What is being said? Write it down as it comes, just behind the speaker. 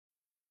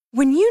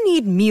When you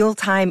need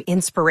mealtime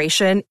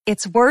inspiration,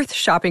 it's worth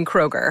shopping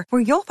Kroger,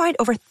 where you'll find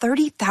over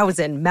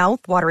 30,000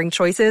 mouth-watering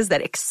choices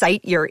that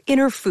excite your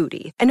inner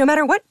foodie. And no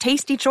matter what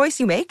tasty choice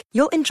you make,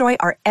 you'll enjoy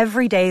our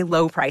everyday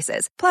low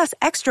prices, plus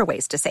extra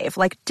ways to save,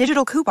 like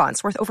digital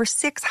coupons worth over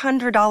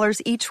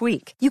 $600 each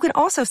week. You can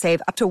also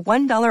save up to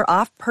 $1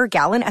 off per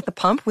gallon at the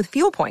pump with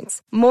fuel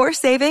points. More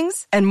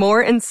savings and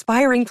more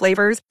inspiring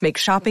flavors make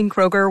shopping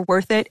Kroger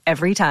worth it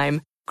every time.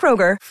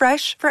 Kroger,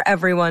 fresh for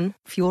everyone.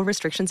 Fuel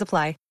restrictions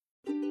apply.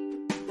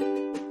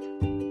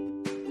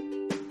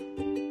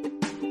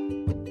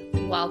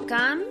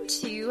 Welcome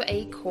to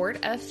A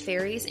Court of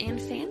Fairies and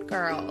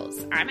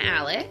Fangirls. I'm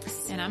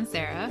Alex. And I'm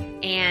Sarah.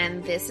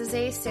 And this is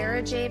a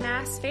Sarah J.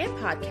 Maas fan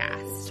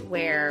podcast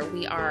where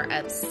we are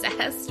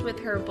obsessed with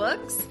her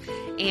books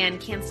and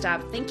can't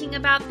stop thinking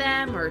about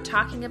them or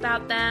talking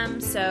about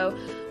them. So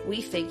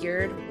we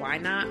figured, why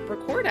not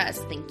record us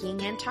thinking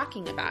and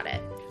talking about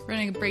it? We're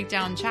going to break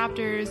down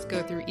chapters,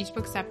 go through each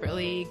book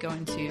separately, go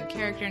into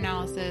character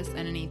analysis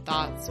and any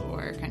thoughts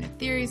or kind of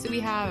theories that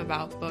we have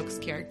about books,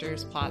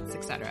 characters, plots,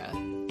 etc.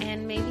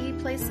 And maybe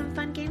play some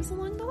fun games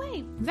along the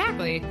way.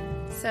 Exactly.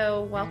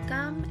 So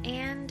welcome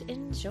and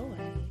enjoy.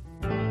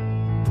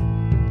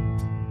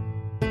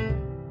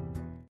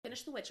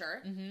 Finish The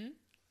Witcher. Mm-hmm.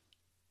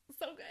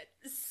 So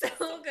good. So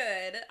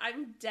good.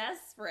 I'm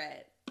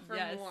desperate for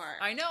more.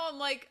 I know. I'm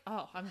like,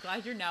 oh, I'm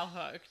glad you're now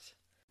hooked.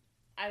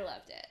 I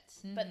loved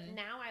it. Mm-hmm. But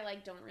now I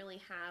don't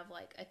really have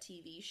a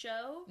TV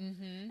show.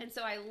 Mm-hmm. And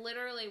so I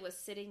literally was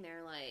sitting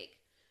there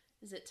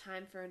is it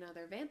time for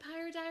another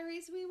Vampire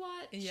Diaries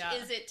rewatch? Yeah.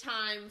 Is it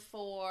time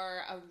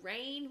for a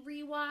Rain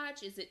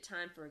rewatch? Is it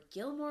time for a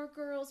Gilmore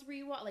Girls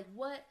rewatch?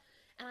 What?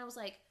 And I was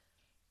like,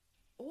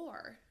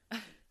 or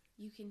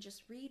you can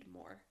just read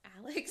more,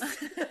 Alex.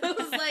 I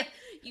was like,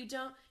 you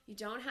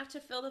don't have to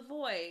fill the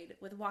void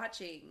with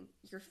watching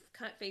your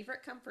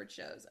favorite comfort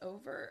shows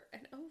over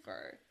and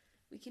over.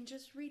 We can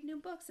just read new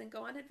books and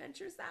go on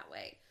adventures that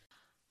way.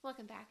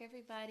 Welcome back,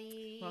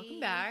 everybody. Welcome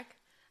back.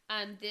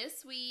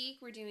 This week,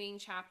 we're doing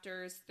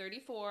chapters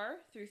 34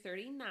 through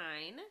 39,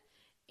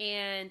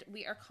 and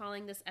we are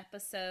calling this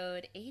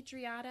episode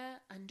Adriata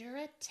Under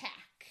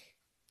Attack.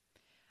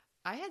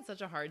 I had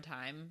such a hard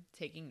time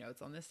taking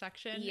notes on this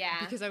section. Yeah.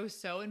 Because I was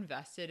so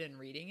invested in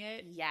reading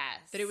it. Yes.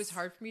 That it was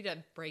hard for me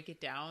to break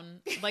it down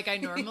like I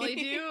normally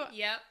do.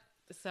 Yep.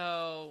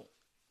 So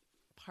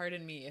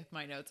pardon me if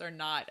my notes are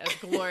not as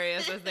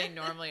glorious as they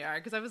normally are.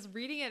 Because I was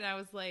reading it and I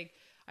was like,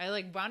 I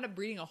wound up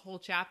reading a whole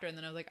chapter and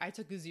then I was like, I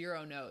took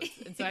 0 notes.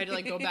 And so I had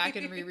to go back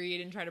and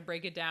reread and try to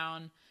break it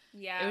down.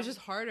 Yeah. It was just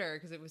harder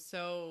because it was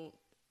so,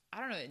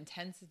 I don't know,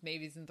 intense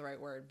maybe isn't the right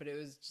word, but it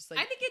was just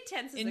I think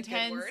intense is a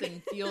good word.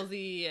 And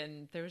feelsy,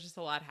 and there was just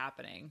a lot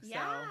happening. So.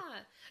 Yeah.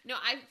 No,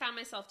 I found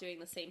myself doing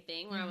the same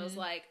thing where I was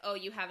like, oh,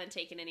 you haven't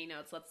taken any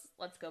notes.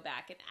 Let's go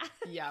back and ask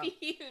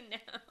you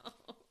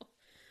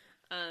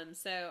now.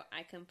 So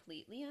I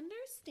completely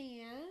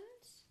understand.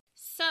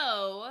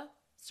 So,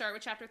 start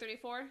with chapter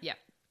 34? Yeah.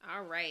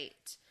 All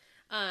right.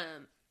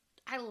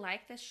 I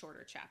like the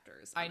shorter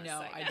chapters. I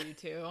know, I do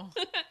too.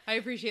 I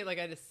appreciate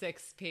a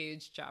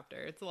 6-page chapter.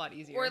 It's a lot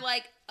easier. Or a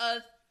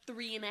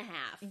 3.5.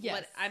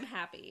 Yes. I'm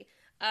happy.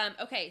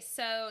 Okay,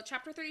 so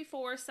chapter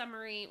 34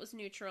 summary was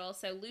neutral.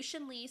 So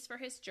Lucian leaves for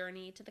his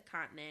journey to the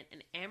continent,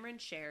 and Amren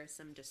shares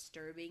some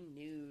disturbing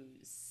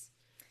news.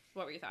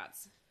 What were your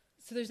thoughts?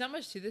 So there's not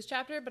much to this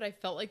chapter, but I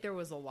felt like there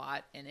was a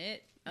lot in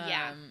it.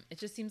 Yeah. It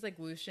just seems like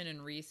Lucian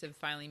and Rhys have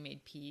finally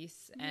made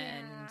peace,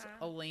 and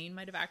Elaine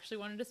might have actually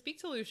wanted to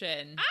speak to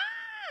Lucian. Ah!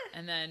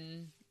 And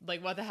then,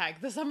 what the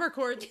heck? The summer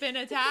court's been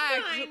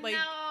attacked. I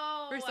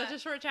know. For such a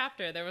short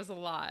chapter, there was a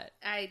lot.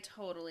 I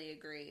totally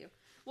agree.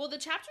 Well, the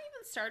chapter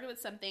even started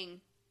with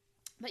something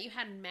that you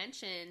hadn't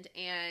mentioned,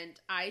 and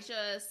I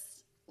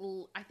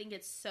think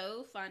it's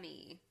so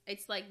funny.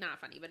 It's not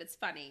funny, but it's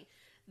funny.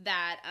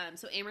 That,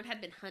 so Amren had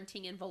been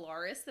hunting in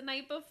Valaris the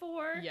night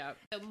before. Yep.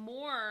 So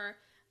Moore,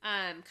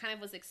 kind of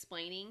was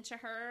explaining to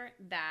her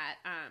that,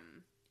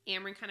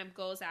 Amren kind of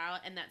goes out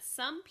and that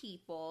some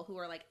people who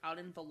are out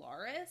in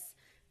Valaris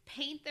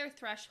paint their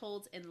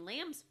thresholds in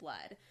lamb's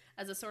blood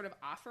as a sort of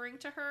offering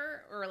to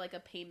her or a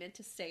payment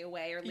to stay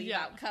away or leave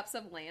out cups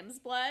of lamb's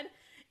blood.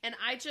 And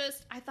I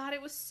thought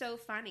it was so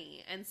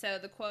funny. And so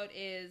the quote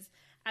is,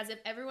 as if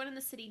everyone in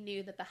the city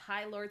knew that the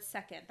High Lord's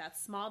second, that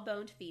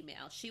small-boned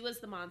female, she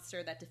was the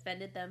monster that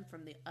defended them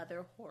from the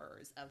other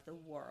horrors of the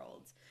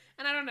world.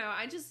 And I don't know,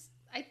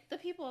 the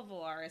people of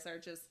Valaris are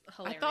just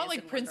hilarious. I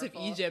thought Prince of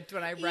Egypt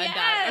when I read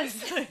that. I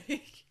was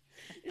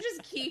you're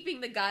just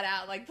keeping the gut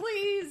out,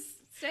 please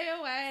stay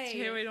away.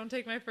 Stay away, don't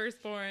take my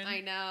firstborn.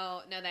 I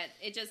know. No, that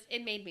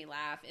it made me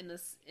laugh in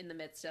the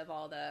midst of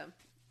all the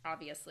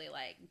obviously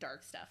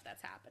dark stuff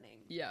that's happening.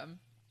 Yeah.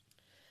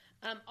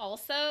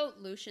 Also,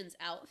 Lucian's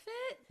outfit.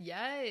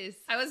 Yes.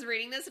 I was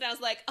reading this and I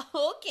was like,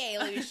 okay,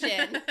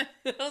 Lucian.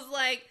 I was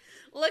like,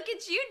 look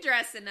at you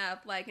dressing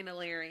up like an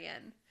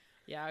Illyrian.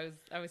 Yeah,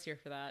 I was here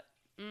for that.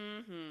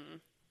 Mm-hmm.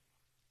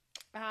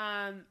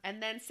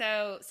 And then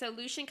so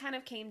Lucian kind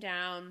of came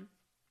down.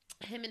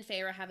 Him and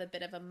Feyre have a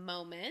bit of a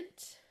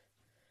moment.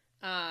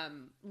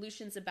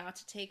 Lucian's about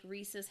to take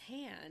Rhys's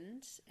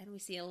hand, and we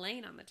see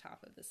Elaine on the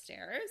top of the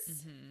stairs.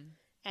 Mm-hmm.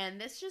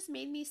 And this just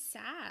made me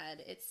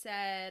sad. It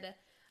said,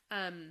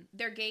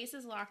 their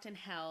gazes locked and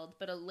held,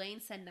 but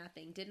Elaine said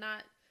nothing, did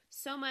not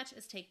so much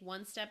as take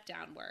one step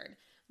downward.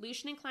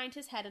 Lucian inclined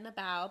his head in a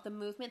bow, the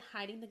movement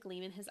hiding the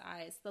gleam in his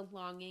eyes, the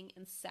longing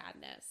and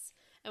sadness.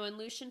 And when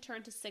Lucian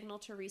turned to signal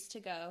to Rhys to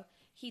go,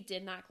 he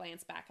did not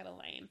glance back at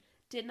Elaine,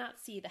 did not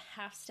see the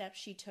half step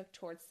she took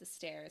towards the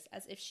stairs,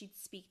 as if she'd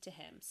speak to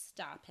him,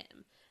 stop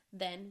him.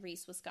 Then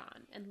Rhys was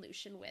gone, and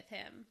Lucian with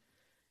him.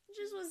 It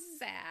just was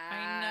sad.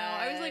 I know.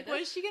 I was like,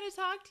 was she going to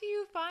talk to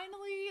you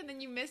finally? And then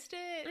you missed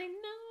it. I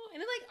know.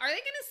 And it's like, are they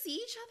going to see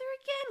each other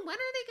again? When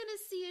are they going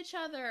to see each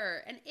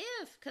other? And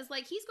if, because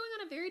like he's going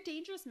on a very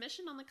dangerous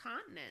mission on the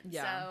continent.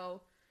 Yeah.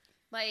 So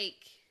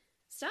like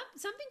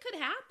something could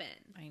happen.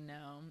 I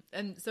know.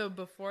 And so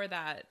before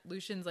that,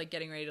 Lucian's like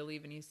getting ready to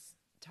leave, and he's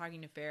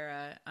talking to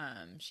Farah.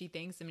 She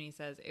thanks him, and he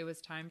says, it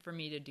was time for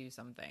me to do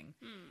something.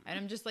 And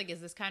I'm just like,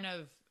 is this kind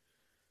of,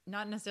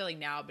 not necessarily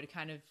now, but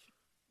kind of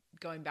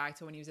going back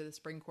to when he was at the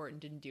spring court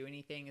and didn't do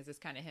anything? Is this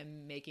kind of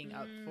him making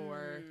up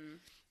for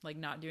like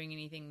not doing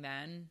anything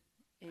then?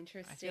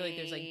 Interesting. I feel like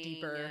there's like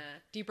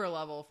deeper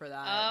level for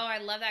that. Oh, I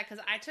love that,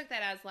 because I took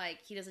that as like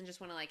he doesn't just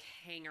want to like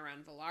hang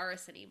around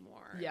Valaris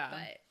anymore. Yeah.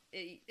 But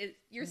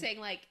you're saying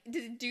like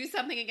to do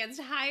something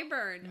against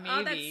Hybern. Maybe.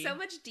 Oh, that's so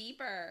much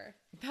deeper.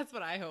 That's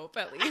what I hope,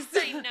 at least.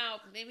 I know.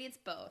 Maybe it's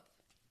both.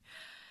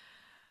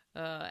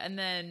 And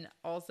then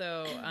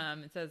also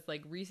it says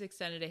like Rhys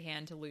extended a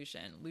hand to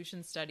Lucian.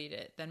 Lucian studied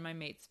it, then my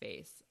mate's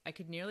face. I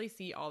could nearly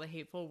see all the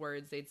hateful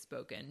words they'd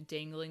spoken,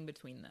 dangling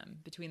between them,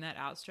 between that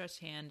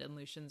outstretched hand and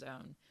Lucian's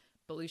own.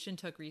 But Lucian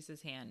took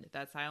Rhys's hand,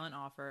 that silent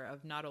offer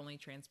of not only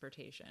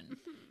transportation.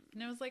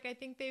 And I was like, I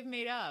think they've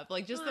made up.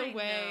 Like just the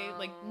way,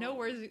 like no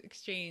words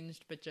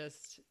exchanged, but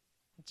just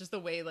the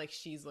way like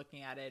she's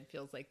looking at it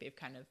feels like they've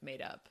kind of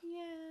made up.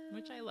 Yeah.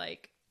 Which I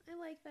like. I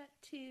like that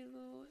too.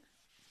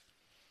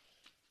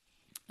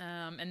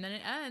 And then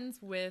it ends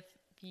with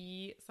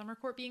the summer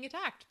court being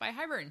attacked by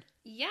Hybern.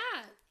 Yeah.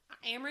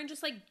 Amren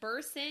just like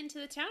bursts into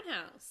the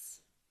townhouse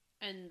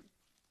and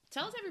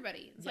tells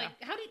everybody. It's like,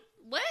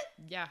 what?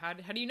 Yeah, how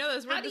do you know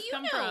this? Where did this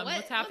come from?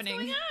 What's happening?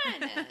 What's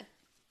going on?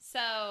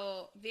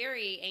 So,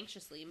 very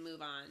anxiously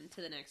move on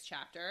to the next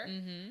chapter.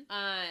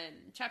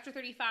 Chapter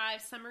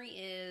 35, summary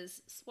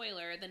is,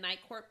 spoiler, the Night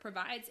Court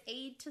provides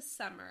aid to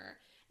Summer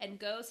and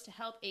goes to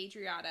help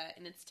Adriata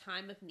in its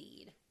time of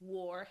need.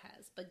 War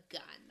has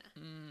begun.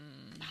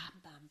 Bum,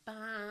 bum,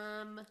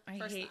 bum.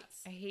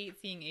 I hate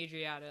seeing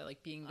Adriata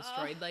like being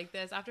destroyed like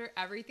this after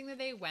everything that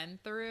they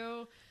went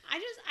through.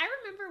 I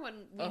remember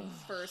when we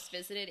first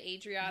visited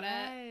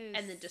Adriata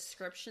and the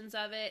descriptions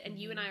of it, and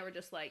you and I were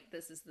just like,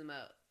 this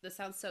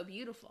sounds so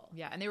beautiful.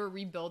 Yeah, and they were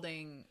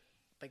rebuilding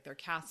like their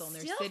castle and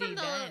their Still city from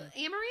the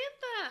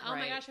Amarantha. Oh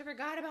my gosh, I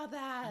forgot about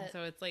that. And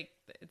so it's like,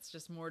 it's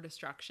just more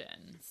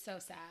destruction. So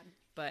sad.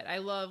 But I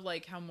love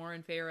like how Mor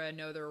and Farah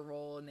know their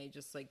role, and they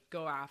just like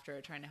go after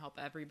it, trying to help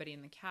everybody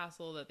in the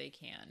castle that they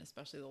can,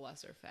 especially the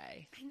lesser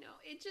fae. I know.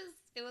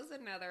 It was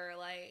another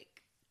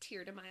like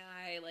tear to my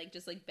eye, like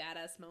just like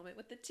badass moment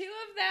with the two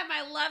of them.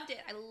 I loved it.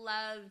 I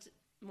loved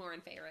Mor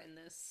and Farah in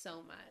this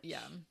so much. Yeah.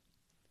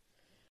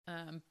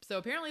 So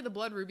apparently the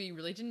blood ruby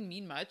really didn't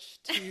mean much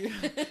for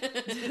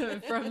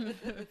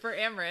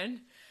Amren.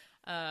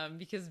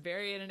 Because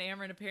Varian and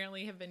Amren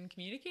apparently have been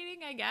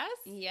communicating, I guess.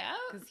 Yeah.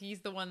 Because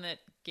he's the one that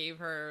gave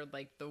her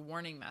like the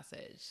warning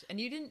message. And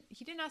he didn't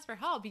ask for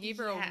help. He gave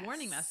her a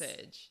warning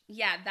message.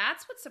 Yeah,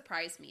 that's what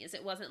surprised me, is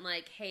it wasn't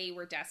like, hey,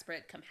 we're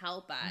desperate, come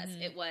help us.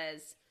 It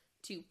was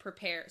to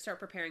start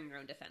preparing your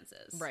own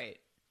defenses. Right.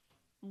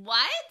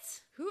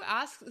 What? Who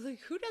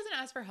doesn't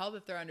ask for help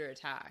if they're under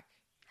attack?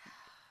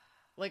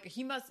 Like,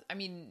 they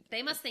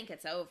must think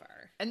it's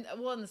over. And,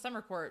 the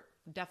Summer Court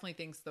definitely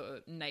thinks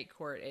the Night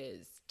Court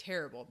is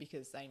terrible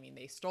because,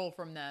 they stole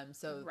from them.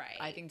 So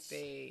I think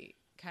they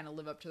kind of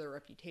live up to their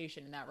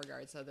reputation in that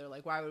regard. So they're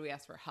like, why would we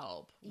ask for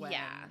help?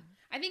 Yeah.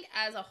 I think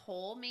as a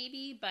whole,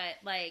 maybe. But,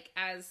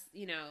 as,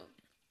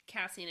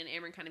 Cassian and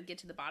Amren kind of get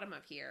to the bottom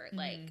of here,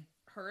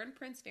 her and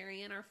Prince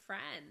Varian are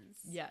friends.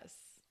 Yes.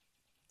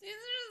 It's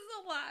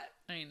just a lot.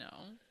 I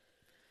know.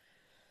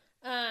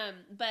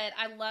 But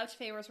I loved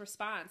Feyre's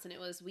response, and it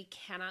was, we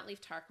cannot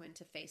leave Tarquin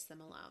to face them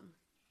alone.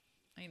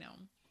 I know.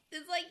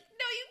 It's like,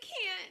 no, you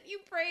can't. You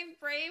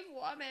brave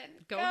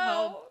woman. Go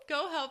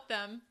help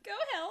them. Go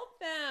help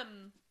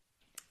them.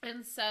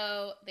 And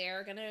so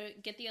they're going to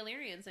get the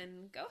Illyrians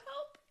and go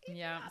help.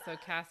 Yeah, so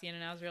Cassian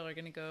and Azriel are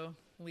going to go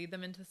lead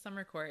them into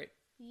Summer Court.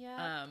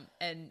 Yeah.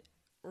 And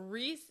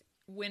Rhys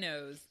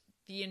winnows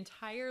the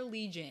entire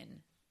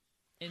legion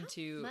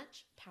into... How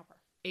much power?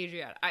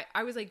 Adriata.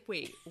 I was like,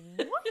 wait,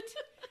 what?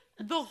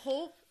 The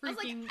whole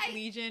freaking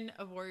legion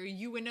of warriors,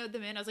 you winnowed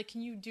them in. I was like,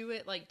 can you do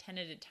it 10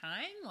 at a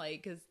time?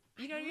 Because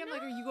You know what I mean? I'm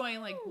like, are you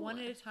going like one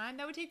at a time?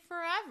 That would take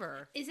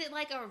forever. Is it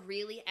like a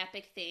really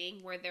epic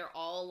thing where they're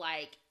all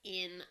like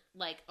in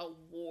like a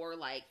war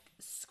like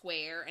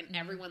square and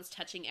everyone's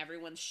touching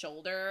everyone's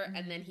shoulder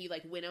and then he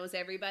like winnows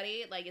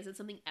everybody? Like, is it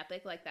something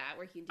epic like that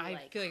where he can do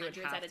like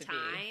hundreds at a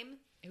time?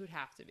 It would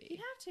have to be. You'd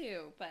have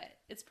to, but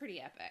it's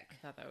pretty epic. I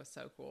thought that was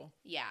so cool.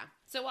 Yeah.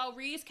 So while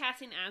Ree's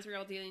casting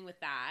Azriel dealing with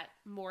that,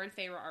 Moore and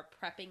Feyre are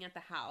prepping at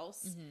the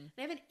house.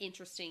 They have an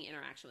interesting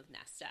interaction with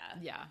Nesta.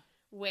 Yeah.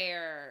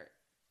 Where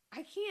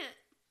I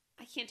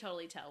can't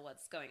totally tell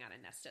what's going on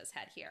in Nesta's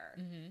head here.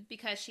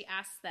 Because she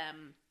asks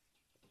them,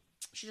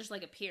 she just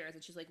like appears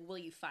and she's like, will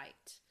you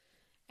fight?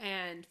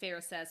 And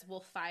Feyre says, we'll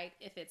fight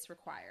if it's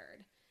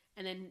required.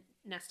 And then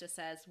Nesta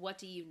says, what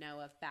do you know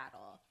of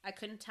battle? I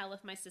couldn't tell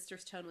if my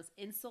sister's tone was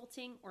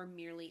insulting or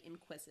merely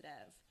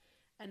inquisitive.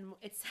 And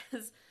it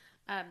says,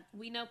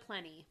 we know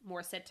plenty,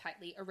 Moore said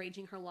tightly,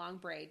 arranging her long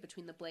braid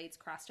between the blades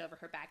crossed over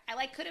her back. I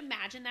like could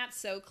imagine that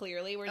so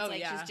clearly where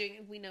it's she's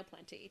doing, we know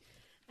plenty.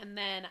 And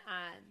then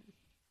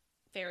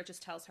Feyre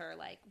just tells her,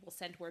 like, we'll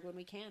send word when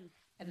we can.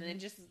 And then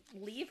just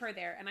leave her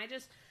there. And I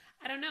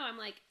don't know. I'm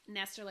like,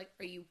 Nesta, like,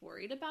 are you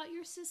worried about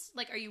your sister?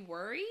 Like, are you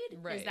worried?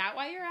 Right. Is that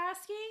why you're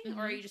asking?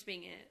 Or are you just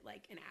being,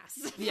 like, an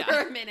ass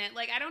for a minute?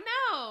 Like, I don't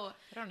know.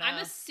 I'm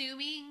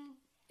assuming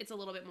it's a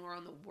little bit more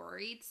on the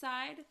worried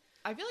side.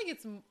 I feel like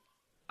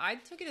I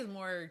took it as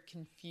more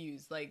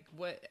confused. Like,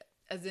 what,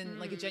 as in,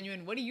 like, a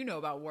genuine, what do you know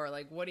about war?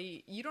 Like, what do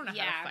you don't know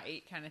how to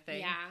fight kind of thing.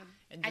 Yeah.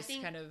 And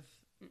just kind of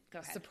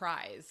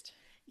surprised.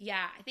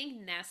 Yeah, I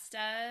think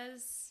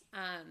Nesta's,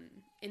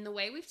 in the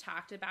way we've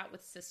talked about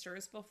with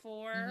sisters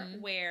before,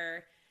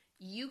 where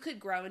you could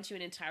grow into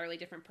an entirely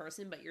different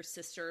person, but your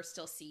sister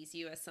still sees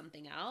you as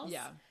something else.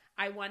 Yeah.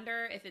 I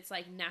wonder if it's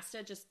like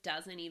Nesta just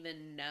doesn't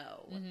even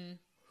know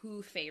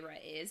who Feyre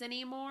is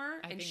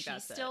anymore, and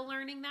she's still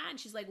learning that, and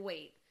she's like,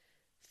 wait,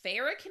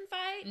 Feyre can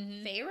fight?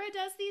 Feyre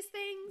does these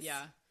things?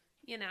 Yeah.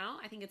 You know,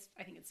 I think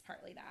it's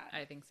partly that.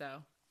 I think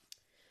so.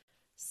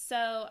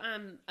 So,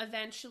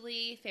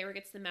 eventually Feyre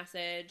gets the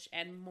message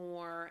and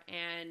Moore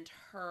and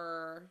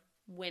her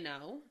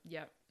winnow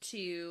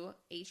to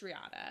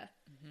Adriata.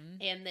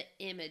 And the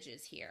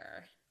images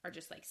here are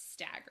just like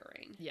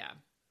staggering. Yeah.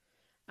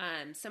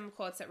 Some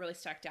quotes that really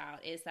stuck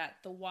out is that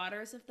the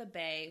waters of the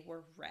bay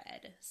were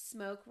red.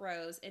 Smoke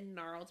rose in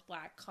gnarled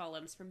black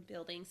columns from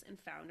buildings and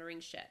foundering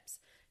ships.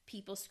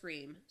 People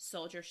screamed.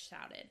 Soldiers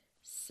shouted.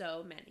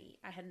 So many.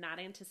 I had not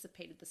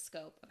anticipated the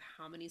scope of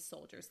how many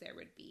soldiers there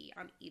would be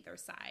on either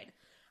side.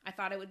 I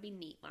thought it would be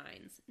neat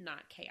lines,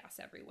 not chaos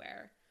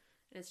everywhere.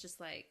 And it's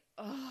just like,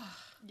 oh.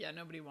 Yeah,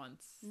 nobody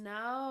wants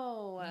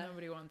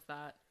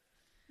that.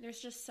 There's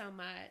just so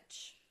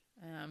much.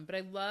 But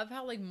I love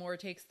how, like, Moore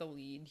takes the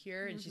lead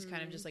here, and she's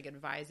kind of just, like,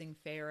 advising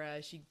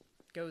Feyre. She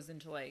goes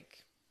into, like,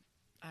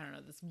 I don't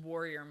know, this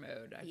warrior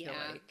mode, I feel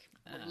like.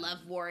 I love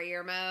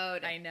warrior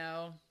mode. I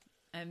know.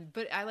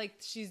 But I like,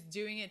 she's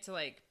doing it to,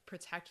 like,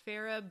 protect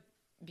Feyre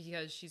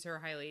because she's her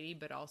high lady,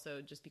 but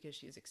also just because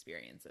she has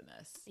experience in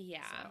this.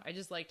 Yeah. So I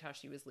just liked how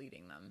she was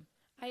leading them.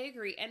 I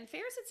agree. And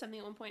Feyre said something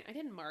at one point, I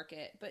didn't mark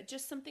it, but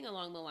just something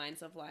along the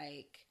lines of,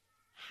 like,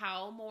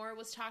 how Moore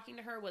was talking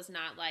to her was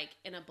not, like,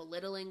 in a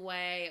belittling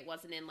way. It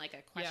wasn't in, like,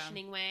 a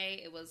questioning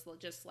way. It was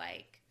just,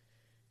 like,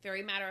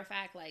 very matter of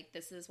fact, like,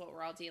 this is what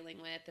we're all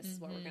dealing with. This is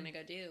what we're going to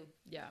go do.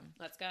 Yeah.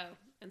 Let's go.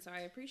 And so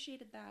I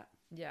appreciated that.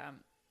 Yeah.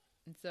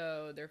 And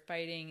so they're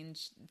fighting, and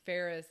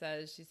Feyre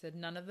says, she said,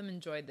 none of them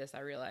enjoyed this, I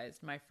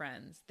realized, my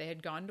friends. They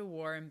had gone to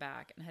war and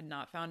back and had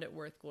not found it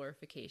worth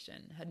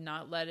glorification, had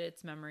not let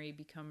its memory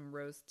become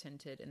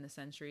rose-tinted in the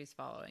centuries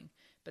following,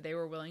 but they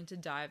were willing to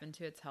dive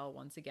into its hell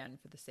once again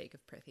for the sake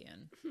of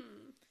Prythian.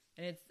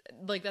 And it's,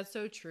 like, that's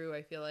so true.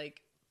 I feel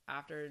like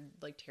after,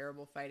 like,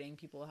 terrible fighting,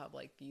 people have,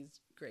 like, these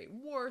great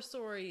war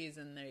stories,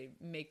 and they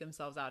make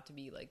themselves out to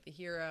be, like, the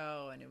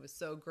hero, and it was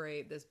so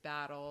great, this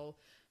battle,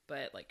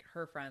 but, like,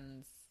 her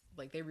friends,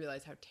 like, they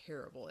realize how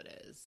terrible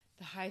it is.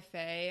 The High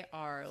Fae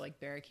are, like,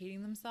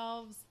 barricading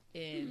themselves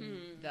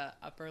in the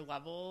upper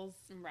levels.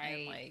 Right.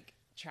 And, like,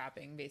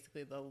 trapping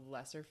basically the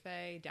lesser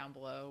Fae down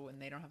below when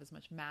they don't have as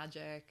much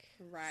magic.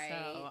 Right.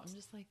 So I'm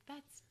just like,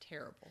 that's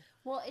terrible.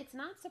 Well, it's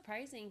not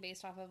surprising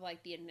based off of,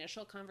 like, the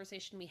initial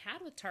conversation we had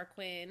with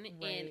Tarquin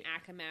in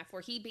Akamath,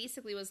 where he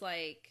basically was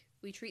like,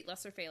 we treat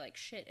lesser Fae like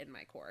shit in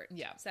my court.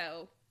 Yeah.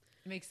 So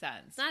it makes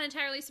sense. It's not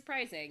entirely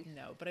surprising.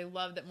 No, but I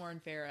love that Moore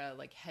and Feyre,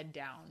 like, head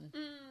down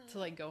to,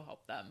 like, go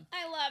help them.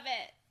 I love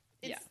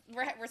it.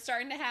 We're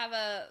starting to have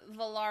a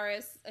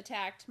Valaris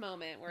attacked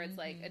moment where it's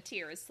like a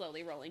tear is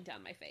slowly rolling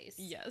down my face.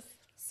 Yes.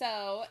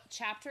 So,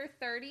 chapter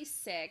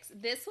 36.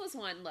 This was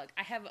one, look,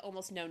 I have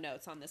almost no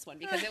notes on this one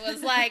because it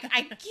was like,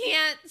 I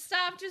can't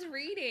stop just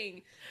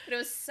reading. But it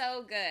was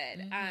so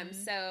good.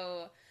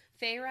 So,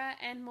 Feyre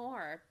and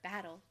Moore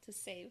battle to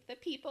save the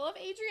people of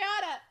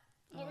Adriata.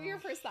 What were your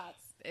first thoughts?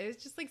 It was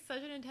just, like,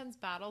 such an intense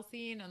battle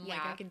scene, and,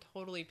 like, I can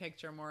totally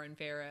picture Moore and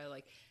Feyre,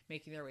 like,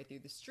 making their way through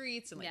the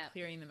streets and, like,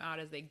 clearing them out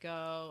as they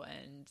go,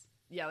 and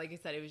yeah, like I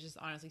said, it was just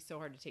honestly so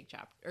hard to take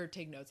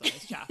notes on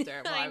this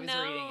chapter while I was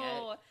reading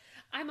it.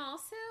 I'm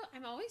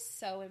always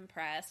so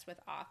impressed with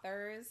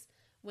authors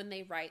when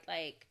they write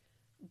like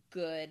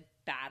good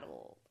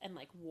battle and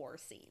like war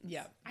scenes.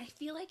 Yeah. I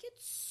feel like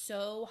it's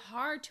so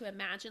hard to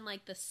imagine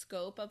like the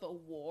scope of a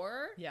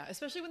war. Yeah,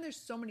 especially when there's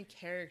so many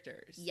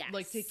characters. Yes.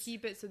 Like to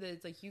keep it so that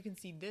it's like you can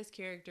see this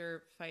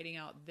character fighting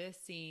out this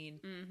scene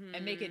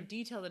and make it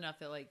detailed enough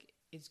that like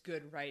it's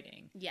good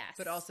writing. Yes.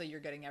 But also you're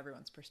getting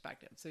everyone's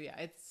perspective. So yeah,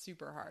 it's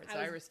super hard. So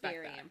I respect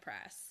that. Very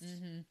impressed.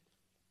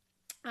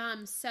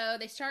 So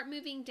they start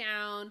moving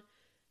down,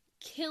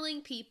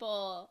 killing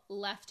people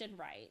left and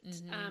right.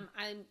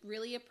 I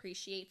really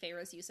appreciate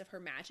Feyre's use of her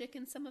magic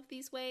in some of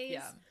these ways.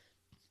 Yeah.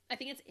 I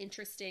think it's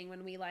interesting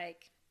when we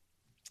like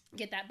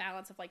get that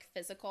balance of like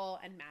physical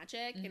and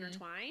magic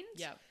intertwined.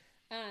 Yeah.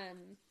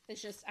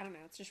 It's just, I don't know,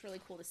 it's just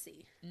really cool to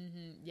see.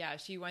 Yeah,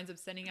 she winds up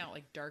sending out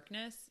like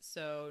darkness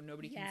so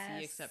nobody can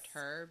see except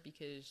her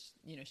because,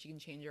 you know, she can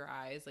change her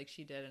eyes like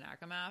she did in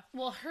Akamath.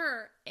 Well,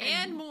 her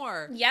and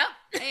more. Yep.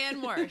 And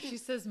more. She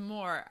says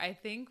more, I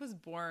think, was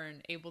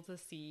born able to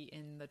see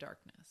in the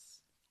darkness.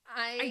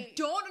 I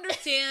don't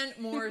understand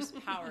Moore's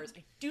powers.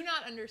 I do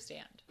not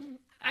understand.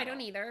 I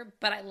don't either,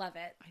 but I love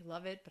it. I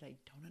love it, but I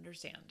don't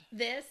understand.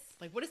 This,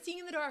 like, what is seeing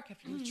in the dark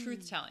after the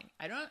truth telling?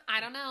 I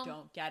don't know.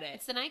 Don't get it.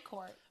 It's the Night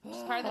Court.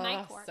 It's part of the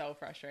Night Court. So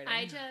frustrating.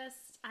 I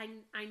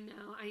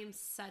know. I am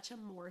such a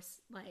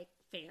Morse like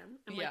fan.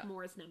 I'm like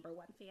Moore's #1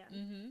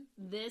 fan.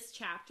 This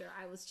chapter,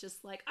 I was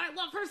just like, I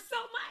love her so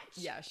much.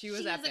 Yeah, she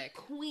was epic. She is a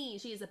queen.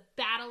 She is a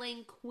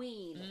battling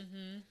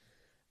queen.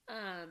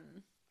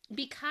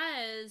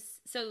 Because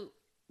so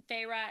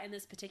Feyre in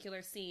this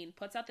particular scene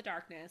puts out the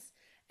darkness,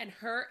 and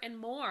her and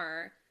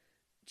Moore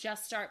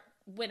just start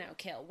winnow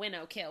kill.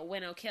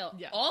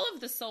 Yeah. All of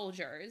the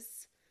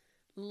soldiers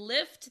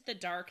lift the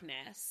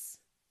darkness,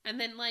 and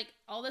then like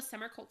all the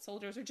Summer Cult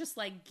soldiers are just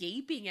like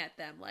gaping at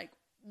them, like,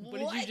 what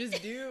did you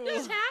just do?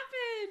 Just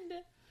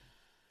happened.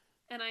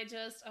 And I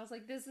was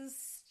like, this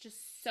is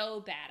just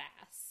so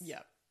badass.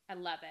 Yep. I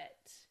love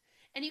it.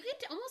 And you can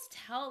almost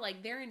tell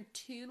like they're in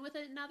tune with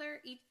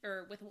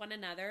one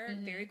another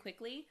very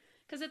quickly.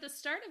 Because at the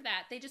start of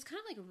that, they just kind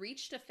of like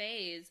reached a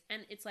phase,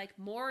 and it's like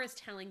Moore is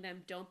telling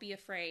them, don't be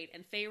afraid.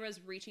 And Feyre's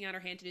reaching out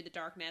her hand to do the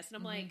darkness. And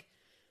I'm like,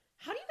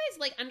 how do you guys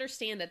like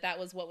understand that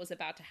was what was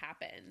about to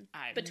happen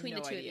between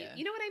the two of you?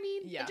 You know what I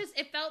mean? Yeah.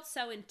 It felt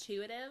so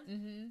intuitive.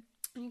 And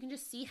you can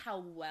just see how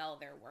well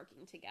they're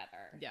working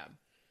together. Yeah.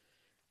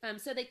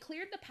 So they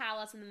cleared the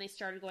palace, and then they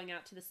started going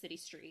out to the city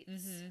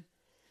streets.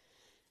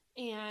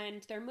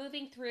 And they're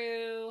moving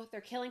through. They're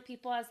killing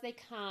people as they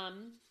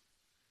come.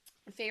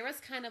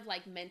 Feyre's kind of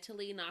like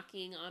mentally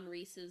knocking on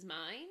Rhys's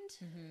mind.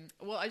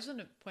 Well, I just want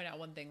to point out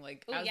one thing.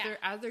 Like,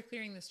 as they're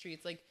clearing the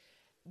streets, like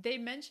they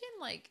mention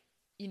like,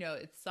 you know,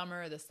 it's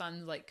summer, the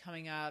sun's like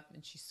coming up,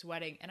 and she's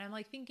sweating, and I'm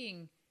like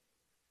thinking,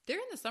 they're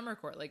in the summer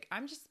court. Like,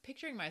 I'm just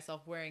picturing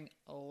myself wearing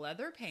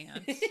leather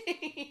pants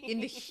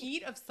in the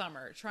heat of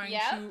summer, trying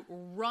to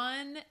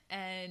run,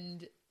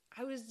 and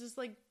I was just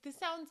like, this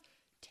sounds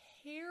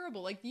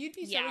terrible. Like, you'd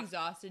be so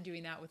exhausted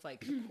doing that with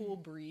like a cool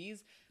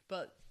breeze,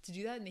 but to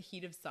do that in the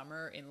heat of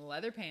summer in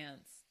leather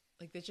pants,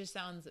 like, that just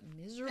sounds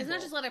miserable. It's not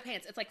just leather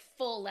pants, it's like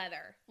full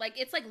leather. Like,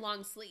 it's like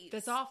long sleeves.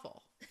 That's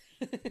awful.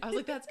 I was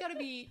like, that's gotta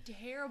be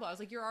terrible. I was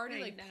like, you're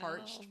already like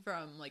parched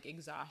from like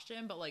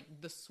exhaustion, but like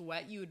the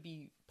sweat you would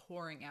be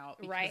pouring out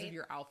because of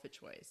your outfit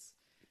choice.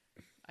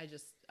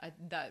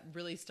 That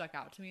really stuck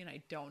out to me, and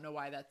I don't know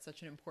why that's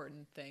such an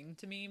important thing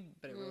to me,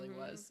 but it really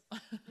was.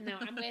 No,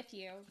 I'm with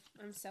you.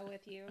 I'm so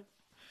with you.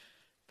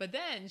 But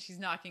then she's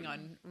knocking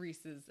on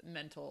Rhys's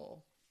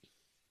mental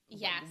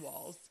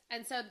walls.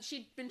 And so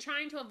she'd been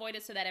trying to avoid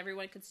it so that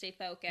everyone could stay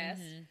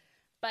focused.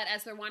 But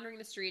as they're wandering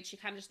the streets, she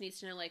kind of just needs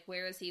to know, like,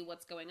 where is he?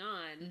 What's going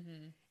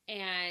on?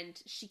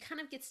 And she kind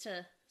of gets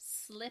to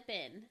slip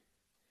in,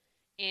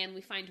 and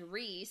we find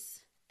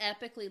Rhys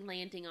epically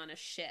landing on a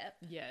ship.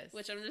 Yes.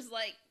 Which I'm just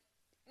like,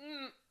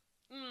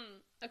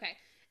 okay.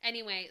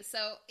 Anyway,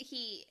 so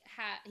he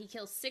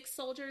kills 6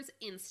 soldiers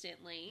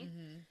instantly.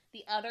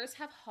 The others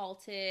have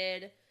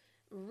halted.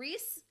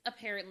 Rhys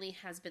apparently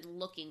has been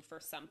looking for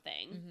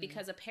something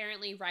because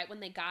apparently right when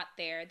they got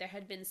there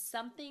had been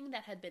something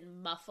that had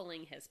been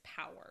muffling his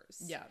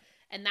powers. Yeah.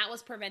 And that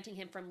was preventing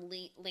him from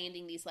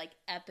landing these like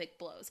epic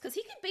blows. Because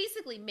he can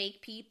basically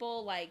make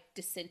people like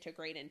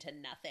disintegrate into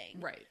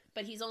nothing. Right.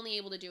 But he's only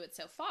able to do it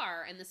so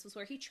far. And this was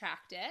where he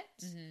tracked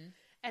it.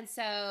 And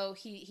so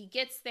he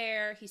gets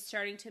there. He's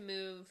starting to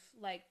move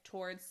like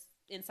towards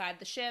inside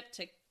the ship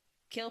to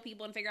kill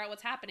people and figure out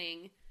what's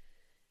happening.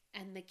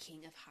 And the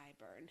King of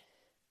Highburn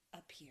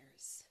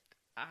appears.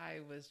 I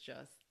was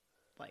just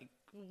like,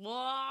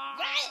 what?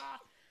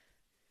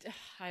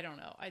 I don't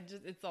know.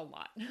 It's a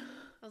lot.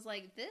 I was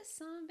like, this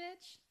son of a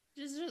bitch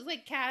just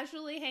like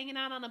casually hanging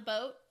out on a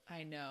boat.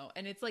 I know.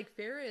 And it's like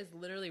Feyre is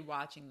literally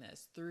watching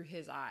this through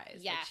his eyes.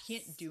 Yes. Like, she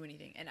can't do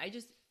anything. And I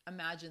just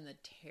imagine the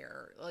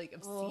terror, like,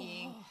 of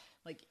seeing,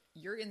 like,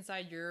 you're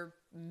inside your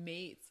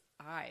mate's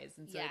eyes.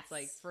 And so it's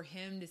like for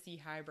him to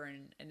see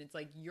Hybern, and it's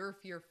like your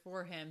fear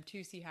for him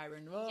to see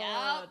Hybern.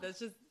 Whoa,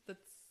 that's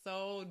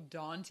so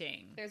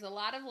daunting. There's a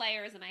lot of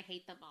layers, and I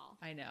hate them all.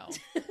 I know.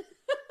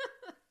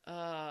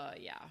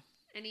 Yeah.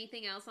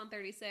 Anything else on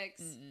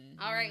 36?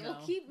 All right,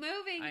 we'll keep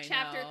moving.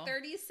 Chapter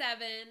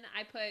 37,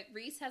 I put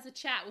Rhys has a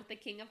chat with the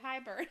King of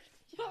Hybern.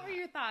 What were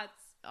your thoughts?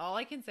 All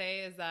I can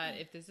say is that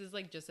if this is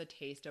like just a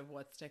taste of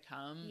what's to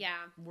come,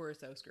 we're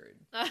so screwed.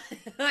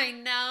 I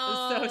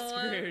know. So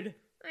screwed.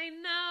 I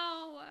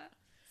know.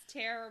 It's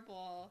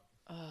terrible.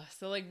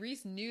 So like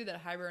Rhys knew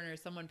that Hybern or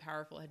someone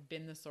powerful had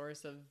been the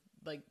source of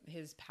like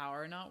his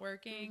power not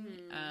working,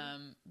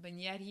 but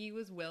yet he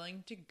was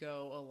willing to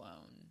go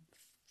alone.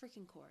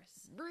 Freaking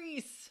course.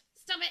 Rhys!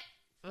 Stop it!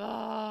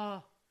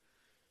 Oh.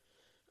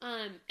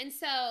 And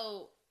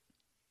so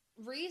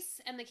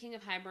Rhys and the King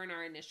of Hybern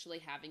are initially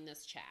having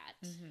this chat,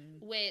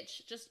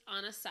 which, just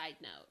on a side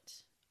note,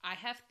 I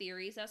have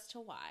theories as to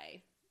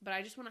why, but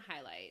I just want to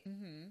highlight.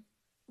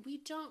 We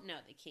don't know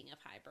the King of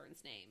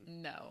Hybern's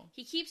name. No.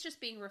 He keeps just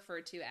being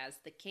referred to as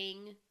the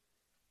King,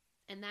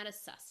 and that is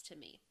sus to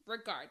me,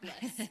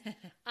 regardless.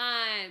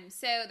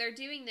 So they're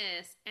doing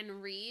this,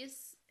 and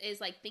Rhys is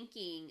like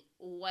thinking,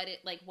 what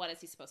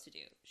is he supposed to do?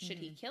 Should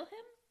he kill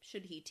him?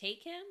 Should he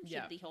take him?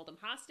 Should he hold him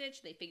hostage?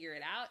 Should they figure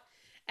it out?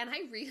 And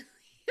I really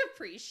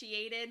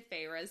appreciated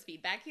Feyre's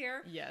feedback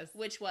here. Yes.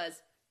 Which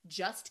was,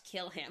 just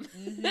kill him.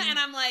 And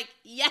I'm like,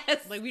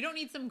 yes. Like, we don't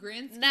need some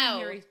grand scheme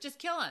here. Just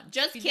kill him.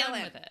 Just kill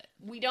him. With it.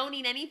 We don't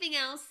need anything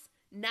else.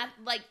 Not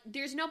like,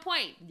 there's no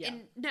point. Yeah.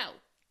 No.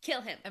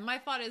 Kill him. And my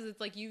thought is, it's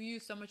like, you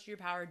use so much of your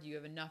power, do you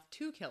have enough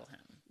to kill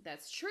him?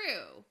 That's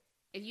true.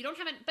 If you don't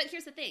have but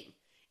here's the thing.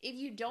 If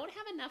you don't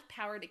have enough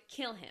power to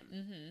kill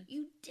him,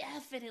 you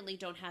definitely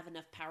don't have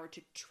enough power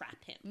to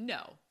trap him.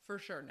 No, for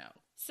sure no.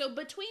 So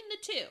between the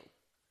two,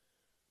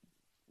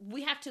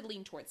 we have to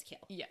lean towards kill.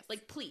 Yes.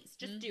 Like, please,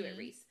 just do it,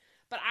 Rhys.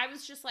 But I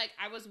was just like,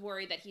 I was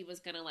worried that he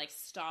was going to, like,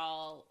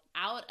 stall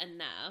out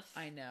enough.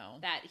 I know.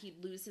 That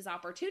he'd lose his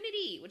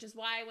opportunity, which is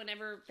why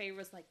whenever Faye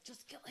was like,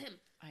 just kill him,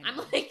 I'm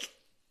like,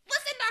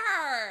 listen to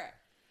her!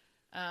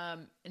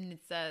 And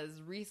it says,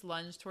 Rhys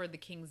lunged toward the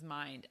king's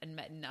mind and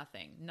met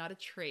nothing, not a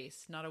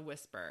trace, not a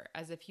whisper,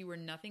 as if he were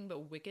nothing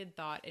but wicked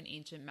thought and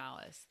ancient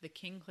malice. The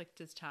king clicked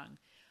his tongue.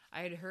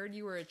 I had heard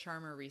you were a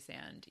charmer,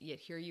 Rhysand, yet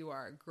here you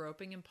are,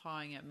 groping and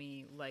pawing at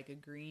me like a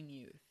green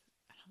youth.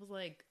 And I was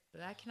like,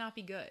 that cannot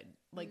be good.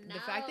 Like, the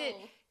fact that,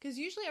 because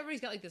usually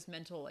everybody's got like this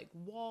mental like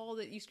wall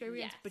that you scrape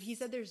against, but he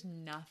said there's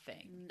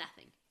nothing.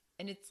 Nothing.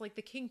 And it's like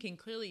the king can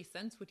clearly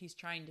sense what he's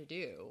trying to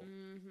do.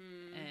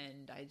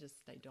 And I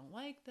don't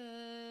like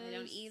this. I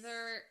don't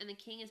either. And the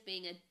king is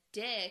being a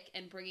dick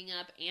and bringing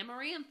up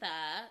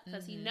Amarantha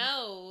because he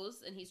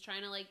knows, and he's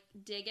trying to like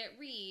dig at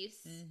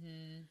Rhys.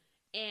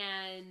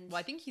 And well,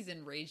 I think he's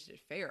enraged at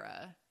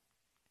Feyre.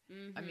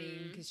 I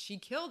mean, because she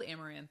killed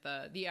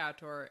Amarantha, the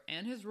Ator,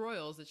 and his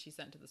royals that she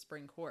sent to the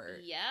Spring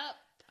Court. Yep.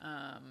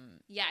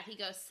 Yeah, he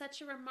goes,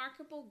 such a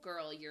remarkable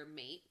girl, your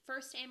mate.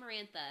 First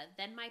Amarantha,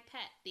 then my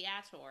pet, the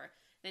Ator.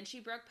 Then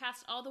she broke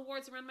past all the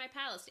wards around my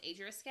palace to aid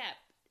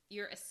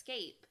your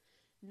escape.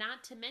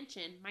 Not to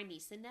mention my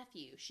niece and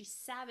nephew. She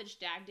savage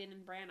Dagden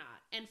and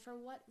Branagh. And for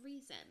what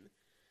reason?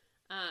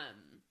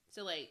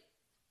 So like...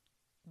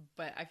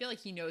 But I feel like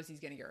he knows he's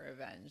going to get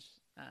revenge.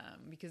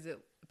 Because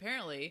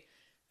apparently...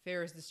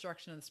 Feyre's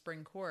destruction of the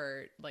Spring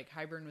Court, like,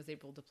 Hybern was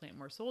able to plant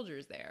more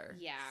soldiers there.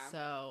 Yeah.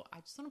 So, I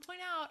just want to point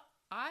out,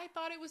 I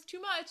thought it was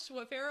too much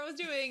what Feyre was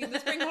doing in the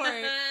Spring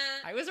Court.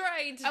 I was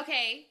right.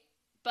 Okay,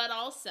 but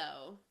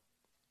also,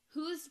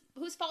 whose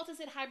fault is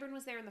it Hybern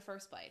was there in the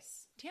first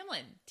place?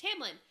 Tamlin.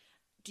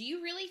 Do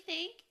you really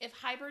think if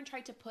Hybern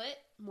tried to put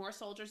more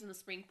soldiers in the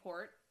Spring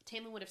Court,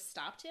 Tamlin would have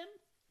stopped him?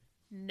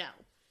 No.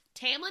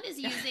 Tamlin is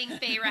using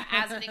Feyre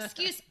as an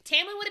excuse.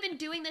 Tamlin would have been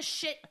doing this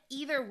shit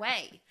either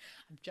way.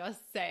 I'm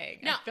just saying.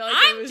 No,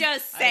 I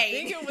just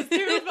saying. I think it was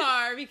too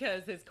far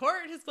because his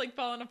court has like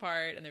fallen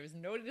apart and there was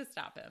nobody to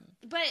stop him.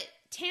 But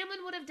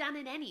Tamlin would have done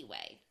it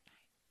anyway.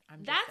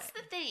 That's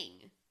the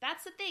thing.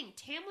 That's the thing.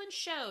 Tamlin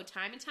showed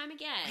time and time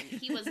again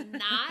he was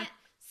not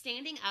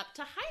standing up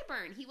to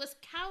Hybern. He was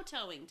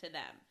kowtowing to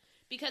them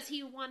because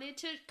he wanted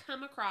to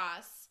come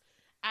across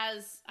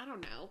as, I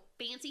don't know,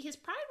 fancy. His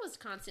pride was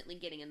constantly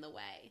getting in the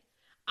way.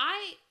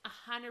 I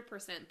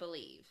 100%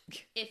 believe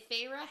if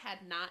Feyre had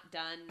not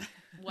done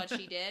what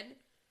she did,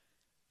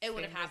 it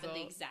would have happened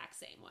the exact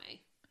same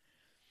way.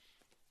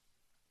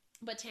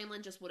 But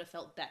Tamlin just would have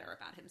felt better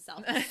about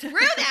himself.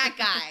 Screw that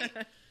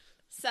guy!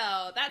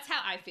 So that's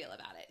how I feel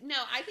about it. No,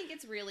 I think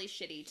it's really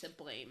shitty to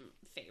blame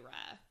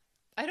Feyre.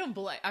 I'm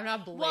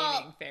not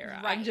blaming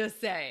Feyre. Right. I'm just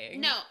saying.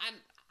 No,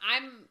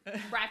 I'm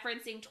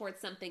referencing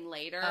towards something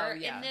later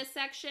in this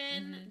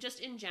section. Just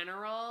in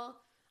general,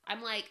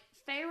 I'm like,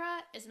 Feyre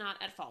is not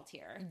at fault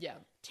here. Yeah.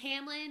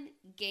 Tamlin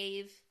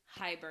gave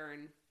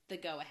Hybern the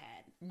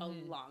go-ahead a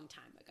long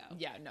time ago.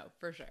 Yeah, no,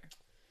 for sure.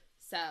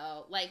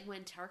 So, like,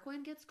 when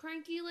Tarquin gets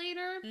cranky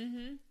later,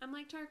 I'm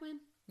like, Tarquin,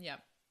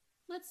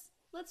 let's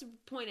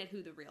point at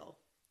who the real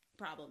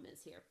problem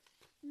is here.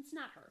 It's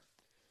not her.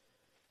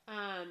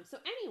 So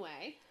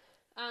anyway,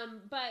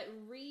 But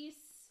Rhys,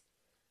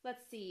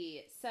 let's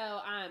see.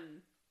 So,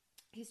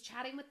 he's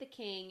chatting with the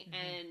king,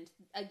 and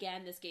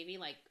again, this gave me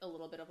like a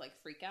little bit of like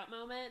freak out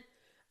moment.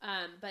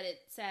 But it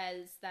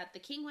says that the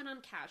king went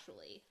on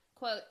casually,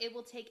 quote, "It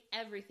will take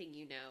everything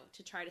you know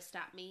to try to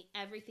stop me,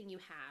 everything you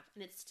have,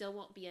 and it still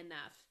won't be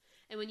enough.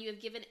 And when you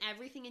have given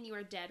everything and you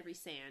are dead,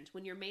 Rhysand,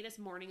 when your mate is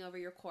mourning over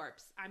your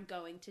corpse, I'm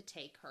going to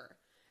take her."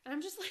 And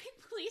I'm just like,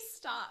 please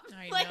stop.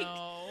 I like,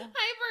 know.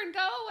 Hybern,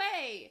 go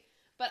away.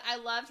 But I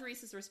loved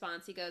Rhys's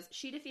response. He goes,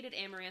 "She defeated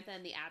Amarantha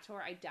and the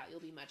Ator. I doubt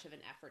you'll be much of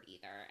an effort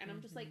either." And I'm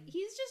just like,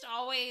 he's just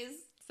always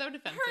So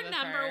defensive her of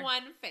number her.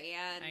 one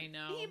fan. I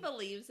know. He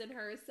believes in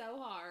her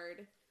so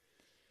hard.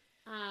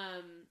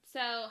 So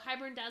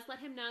Hybern does let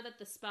him know that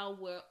the spell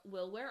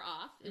will wear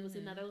off. It was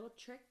another little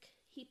trick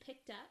he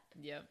picked up.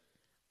 Yep.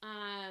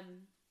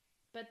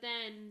 But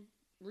then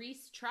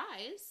Rhys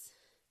tries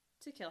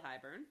to kill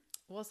Hybern.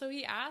 Well, so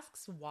he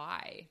asks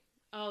why.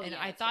 Oh, and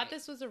yeah, I thought right.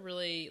 this was a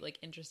really like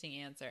interesting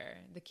answer.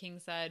 The king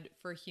said,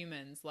 "For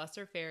humans,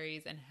 lesser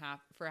fairies, and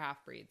for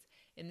half-breeds.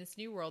 In this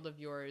new world of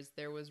yours,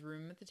 there was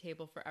room at the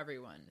table for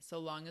everyone, so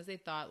long as they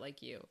thought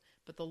like you.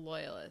 But the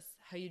loyalists,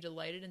 how you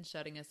delighted in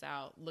shutting us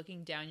out,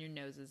 looking down your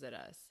noses at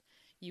us.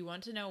 You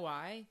want to know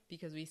why?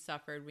 Because we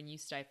suffered when you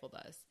stifled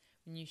us,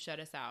 when you shut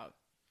us out.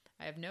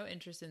 I have no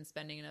interest in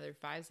spending another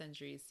 5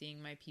 centuries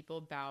seeing my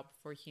people bow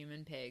before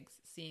human pigs,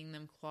 seeing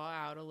them claw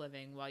out a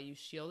living while you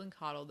shield and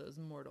coddle those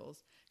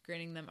mortals,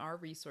 granting them our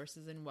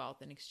resources and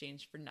wealth in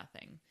exchange for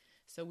nothing.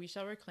 So we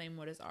shall reclaim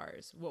what is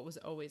ours, what was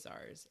always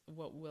ours,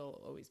 what will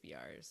always be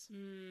ours."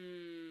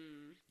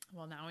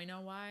 Well, now we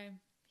know why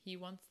he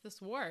wants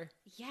this war.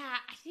 Yeah,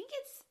 I think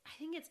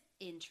it's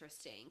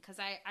interesting because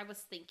I was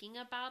thinking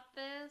about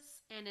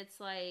this, and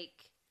it's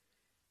like,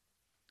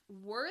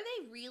 were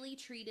they really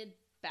treated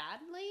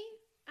badly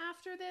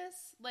after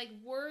this? Like,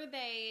 were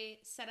they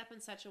set up in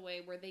such a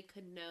way where they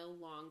could no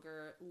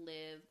longer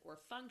live or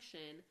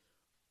function?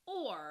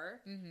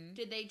 Or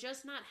did they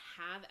just not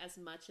have as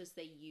much as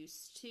they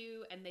used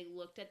to, and they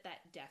looked at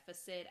that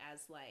deficit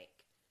as,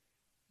 like,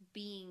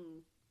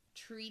 being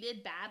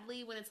treated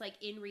badly when it's, like,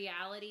 in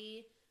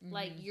reality,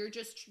 like, you're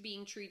just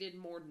being treated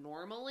more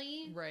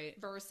normally. Right.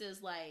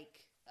 Versus, like,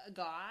 a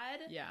god.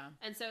 Yeah.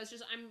 And so it's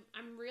just,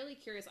 I'm really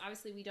curious.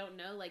 Obviously, we don't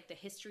know, like, the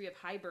history of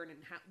Hybern and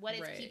what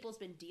its people's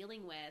been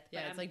dealing with.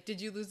 Yeah, but it's like, did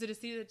you lose it a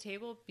seat at the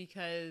table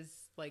because,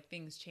 like,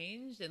 things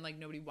changed and, like,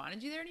 nobody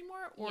wanted you there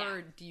anymore?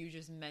 Or do you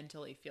just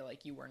mentally feel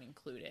like you weren't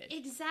included?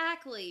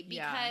 Exactly.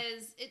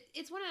 Because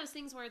it's one of those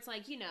things where it's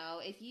like, you know,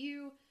 if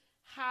you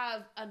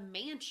have a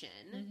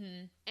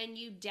mansion and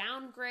you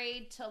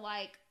downgrade to,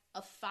 like,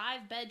 a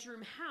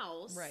 5-bedroom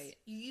house,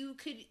 you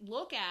could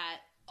look at,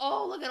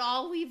 oh, look at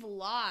all we've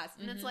lost.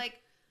 And it's like,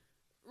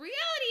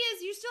 reality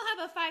is you still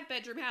have a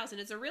 5-bedroom house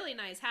and it's a really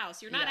nice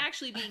house. You're not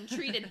actually being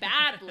treated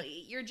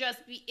badly. You're just,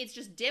 it's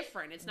just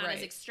different. It's not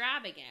as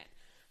extravagant.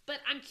 But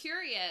I'm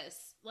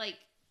curious, like,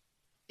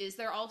 is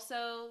there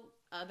also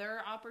other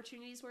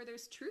opportunities where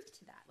there's truth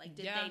to that? Like,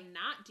 did they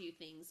not do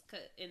things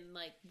in,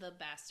 like, the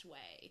best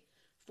way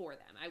for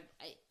them?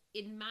 I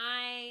in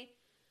my,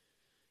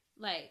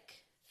 like,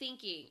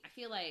 thinking, I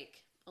feel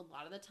like a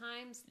lot of the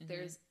times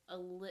there's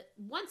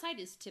one side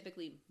is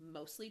typically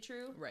mostly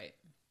true. Right.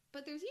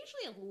 But there's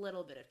usually a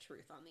little bit of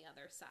truth on the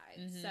other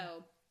side.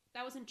 So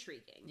that was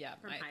intriguing. Yeah,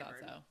 I thought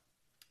so.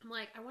 I'm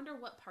like, I wonder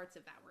what parts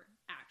of that were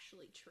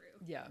actually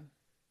true. Yeah.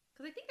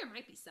 Because I think there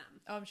might be some.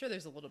 Oh, I'm sure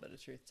there's a little bit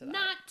of truth to that.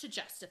 Not to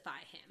justify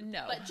him.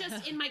 No. But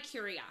just in my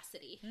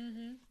curiosity.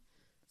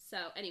 So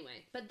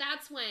anyway, but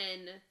that's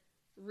when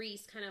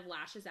Rhys kind of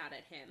lashes out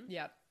at him.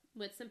 Yep.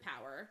 With some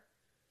power.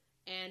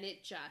 And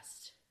it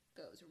just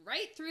goes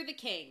right through the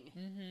king.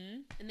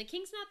 And the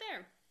king's not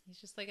there. He's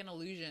just like an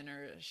illusion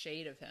or a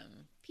shade of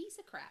him. Piece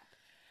of crap.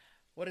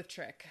 What a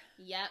trick.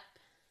 Yep.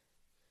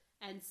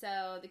 And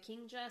so the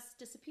king just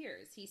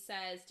disappears. He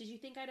says, "Did you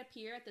think I'd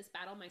appear at this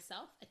battle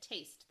myself? A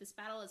taste. This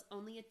battle is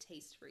only a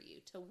taste for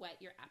you to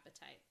whet your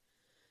appetite."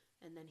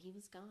 And then he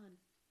was gone.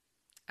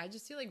 I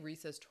just feel like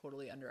Rhys has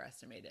totally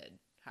underestimated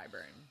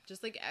Hybern.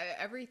 Just like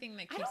everything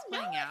that keeps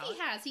playing out. I don't know if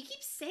he has. He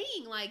keeps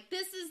saying, like,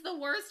 this is the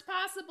worst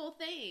possible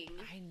thing.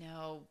 I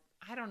know.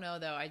 I don't know,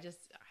 though. I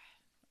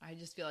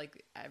just feel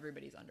like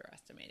everybody's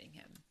underestimating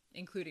him,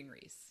 including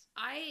Rhys.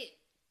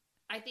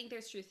 I think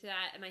there's truth to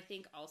that, and I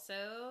think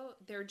also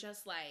they're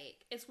just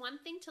like, it's one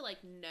thing to,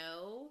 like,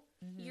 know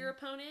your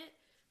opponent,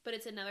 but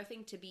it's another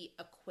thing to be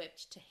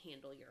equipped to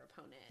handle your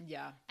opponent.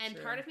 Yeah.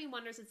 And part of me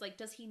wonders, it's like,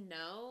 does he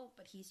know,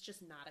 but he's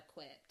just not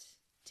equipped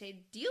to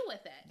deal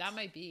with it? That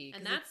might be.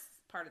 And that's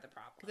part of the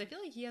problem. Because I feel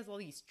like he has all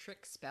these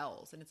trick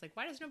spells, and it's like,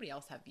 why does nobody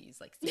else have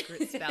these, like,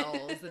 secret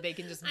spells that they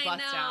can just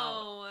bust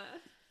out?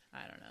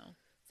 I don't know.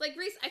 Like,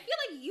 Rhys, I feel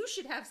like you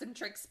should have some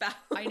trick spells.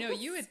 I know,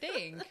 you would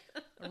think.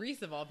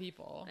 Rhys of all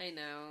people. I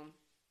know.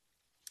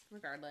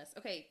 Regardless.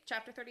 Okay,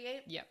 chapter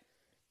 38? Yep.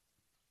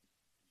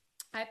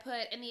 I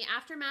put, in the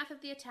aftermath of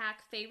the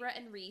attack, Feyre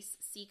and Rhys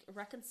seek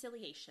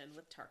reconciliation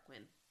with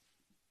Tarquin.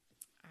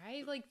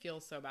 I, like, feel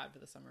so bad for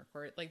the Summer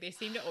Court. Like, they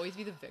seem to always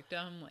be the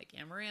victim. Like,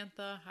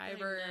 Amarantha,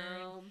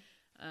 Hybern.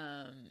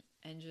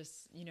 And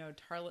just,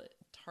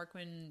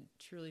 Tarquin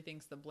truly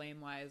thinks the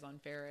blame lies on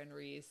Farrah and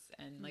Rhys.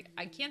 And, like,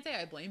 I can't say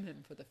I blame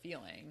him for the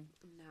feeling.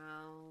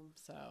 No.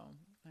 So,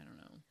 I don't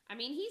know. I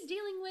mean, he's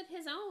dealing with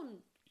his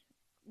own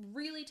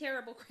really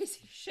terrible,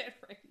 crazy shit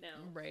right now.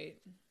 Right.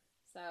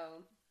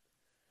 So,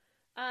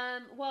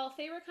 well,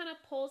 Feyre kind of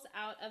pulls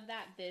out of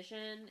that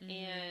vision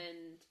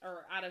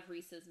or out of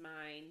Rhys's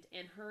mind,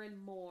 and her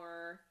and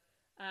Moore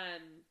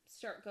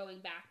start going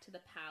back to the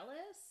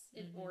palace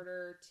in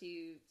order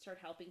to start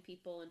helping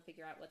people and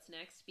figure out what's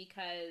next,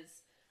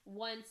 because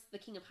once the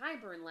King of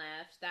Hybern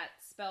left, that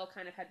spell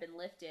kind of had been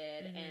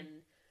lifted, and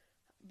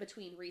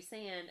between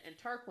Rhysand and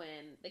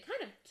Tarquin, they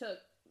kind of took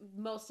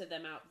most of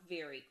them out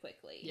very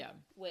quickly. Yeah.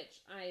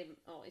 Which I'm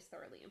always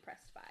thoroughly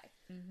impressed by.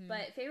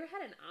 But Feyre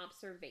had an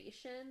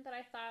observation that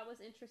I thought was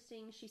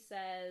interesting. She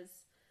says,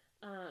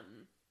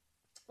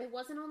 it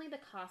wasn't only the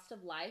cost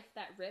of life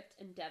that ripped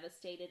and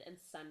devastated and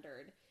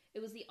sundered.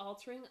 It was the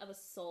altering of a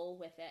soul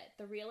with it.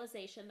 The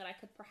realization that I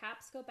could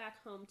perhaps go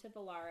back home to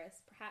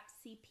Valaris, perhaps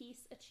see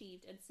peace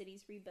achieved and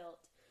cities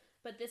rebuilt.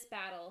 But this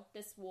battle,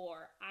 this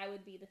war, I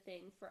would be the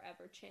thing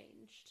forever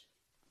changed.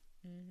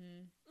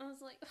 I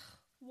was like,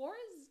 war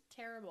is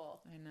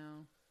terrible. I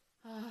know.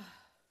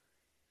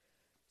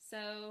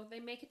 So they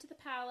make it to the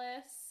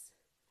palace.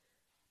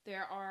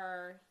 There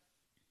are,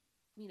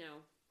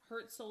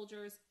 hurt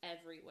soldiers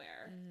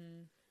everywhere.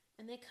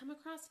 And they come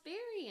across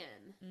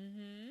Varian.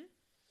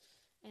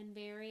 And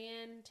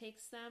Varian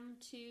takes them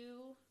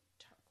to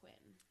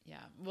Tarquin.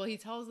 Yeah. Well, he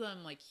tells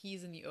them, like,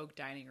 he's in the oak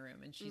dining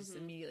room, and she's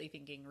immediately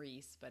thinking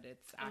Rhys, but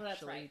it's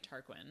actually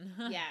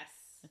Tarquin.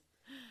 Yes.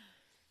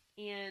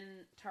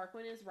 And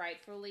Tarquin is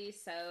rightfully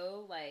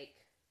so,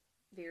 like,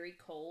 very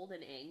cold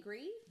and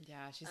angry.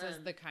 Yeah, she says,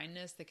 the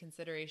kindness, the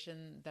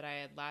consideration that I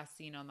had last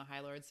seen on the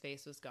High Lord's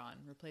face was gone,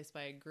 replaced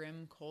by a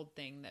grim, cold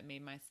thing that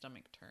made my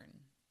stomach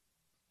turn.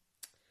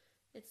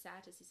 It's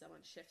sad to see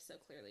someone shift so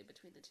clearly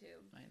between the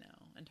two. I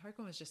know. And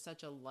Tarquin was just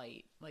such a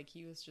light. Like,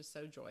 he was just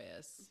so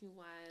joyous. He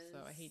was. So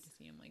I hate to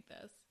see him like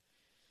this.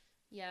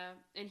 Yeah,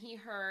 and he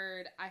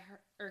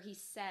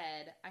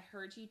said, I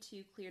heard you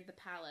two cleared the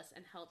palace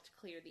and helped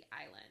clear the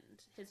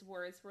island. His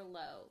words were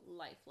low,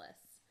 lifeless.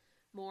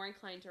 Moore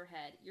inclined her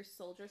head. Your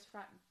soldiers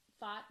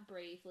fought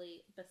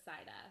bravely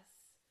beside us.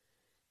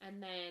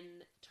 And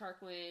then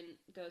Tarquin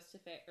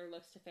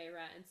looks to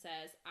Feyre and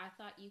says, I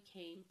thought you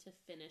came to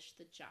finish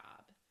the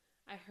job.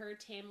 I heard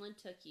Tamlin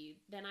took you.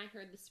 Then I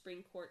heard the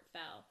spring court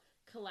fell,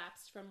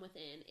 collapsed from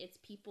within, its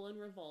people in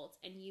revolt,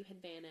 and you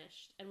had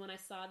vanished. And when I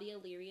saw the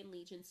Illyrian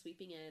legion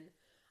sweeping in,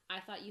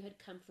 I thought you had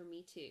come for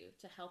me too,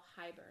 to help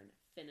Hybern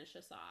finish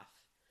us off.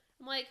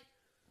 I'm like,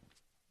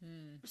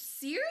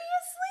 seriously?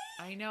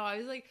 I know. I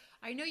was like,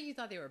 I know you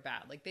thought they were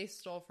bad. Like, they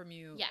stole from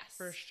you, yes,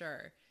 for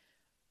sure.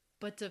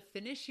 But to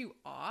finish you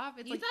off,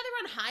 it's you like, thought they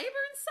were on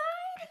Hybern's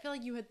side? I feel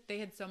like they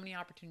had so many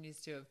opportunities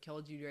to have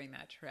killed you during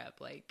that trip.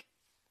 Like,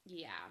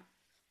 yeah.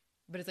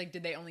 But it's like,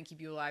 did they only keep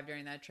you alive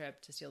during that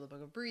trip to steal the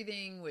Book of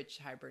Breathing, which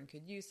Hybern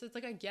could use? So it's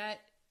like, I get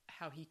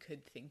how he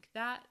could think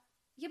that.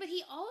 Yeah, but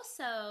he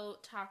also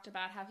talked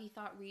about how he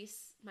thought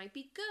Rhys might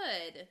be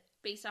good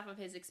based off of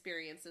his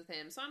experience with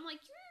him. So I'm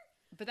like,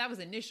 But that was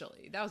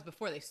initially. That was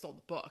before they stole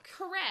the book.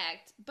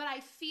 Correct. But I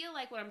feel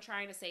like what I'm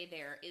trying to say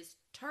there is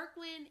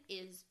Tarquin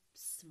is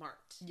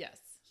smart. Yes.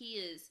 He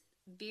is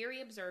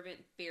very observant,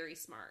 very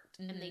smart.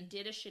 And they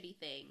did a shitty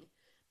thing.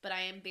 But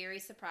I am very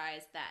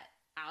surprised that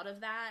out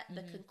of that,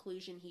 the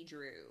conclusion he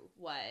drew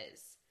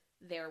was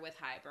they're with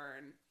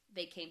Hybern.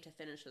 They came to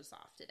finish us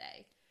off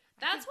today.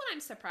 That's what I'm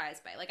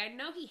surprised by. Like, I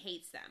know he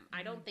hates them.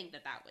 I don't think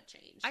that would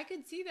change. I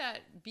could see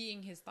that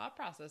being his thought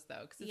process,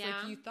 though. Because it's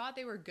like, you thought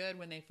they were good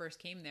when they first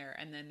came there,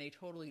 and then they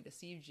totally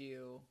deceived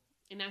you.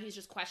 And now he's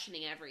just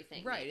questioning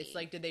everything. Right. Maybe. It's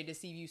like, did they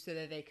deceive you so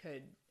that they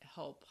could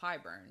help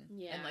Hybern?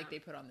 Yeah. And, like, they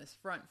put on this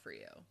front for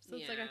you. So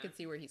it's like, I could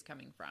see where he's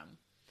coming from.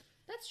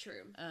 That's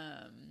true.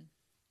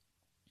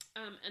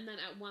 And then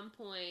at one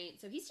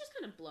point, so he's just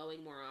kind of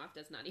blowing more off,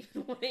 does not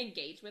even want to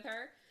engage with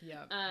her.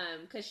 Yeah.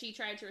 Because she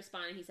tried to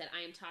respond, and he said,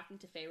 I am talking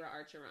to Feyre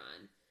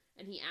Archeron.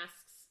 And he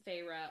asks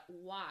Feyre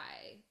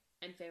why,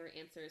 and Feyre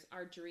answers,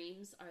 our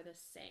dreams are the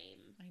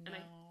same. I know. And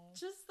I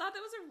just thought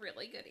that was a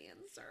really good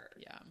answer.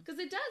 Yeah. Because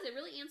it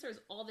really answers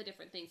all the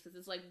different things. Because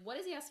it's like, what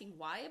is he asking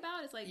why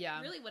about? It's like,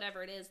 really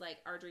whatever it is, like,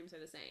 our dreams are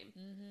the same.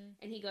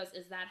 And he goes,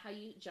 is that how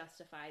you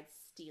justified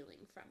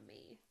stealing from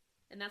me?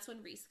 And that's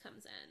when Rhys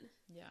comes in.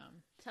 Yeah.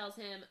 Tells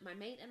him, my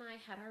mate and I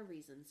had our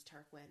reasons,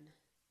 Tarquin.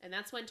 And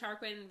that's when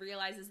Tarquin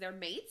realizes they're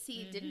mates.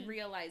 He didn't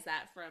realize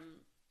that from,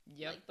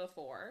 like,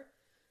 before.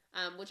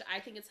 Which I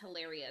think it's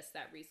hilarious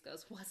that Rhys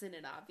goes, wasn't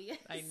it obvious?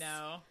 I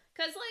know.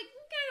 Because, like,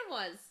 kind of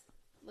was,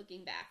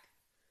 looking back.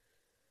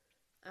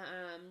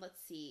 Let's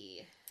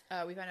see.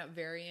 We find out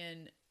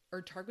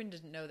Tarquin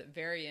didn't know that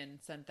Varian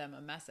sent them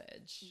a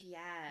message.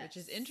 Yes. Which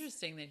is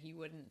interesting that he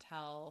wouldn't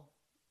tell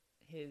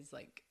his,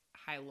 like,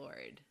 High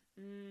Lord.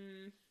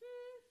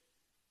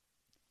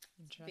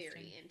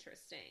 Very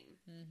interesting.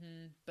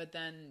 But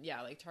then,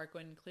 like,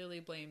 Tarquin clearly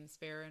blames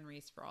Farrah and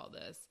Rhys for all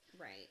this.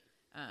 Right.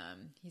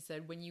 He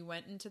said, when you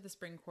went into the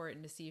spring court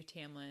and deceived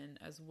Tamlin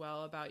as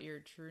well about your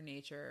true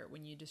nature,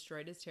 when you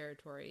destroyed his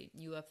territory,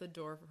 you left the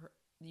door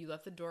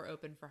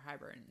open for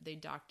Hybern. They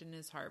docked in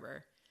his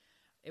harbor.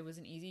 It was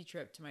an easy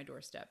trip to my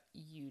doorstep.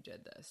 You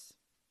did this.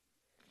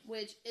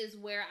 Which is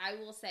where I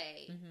will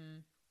say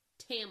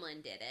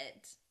Tamlin did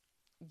it.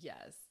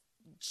 Yes.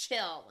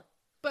 Chill.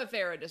 But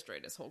Feyre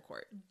destroyed his whole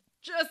court.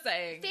 Just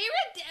saying.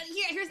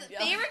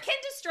 Feyre can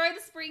destroy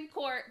the spring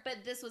court,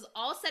 but this was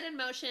all set in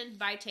motion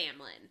by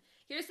Tamlin.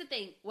 Here's the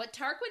thing. What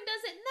Tarquin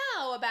doesn't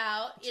know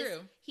about is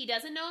he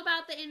doesn't know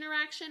about the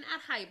interaction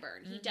at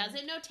Hybern. He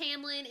doesn't know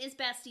Tamlin is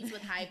besties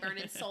with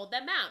Hybern and sold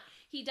them out.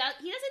 He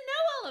doesn't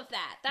know all of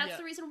that. That's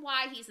the reason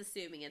why he's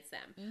assuming it's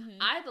them.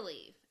 I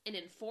believe an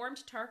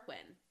informed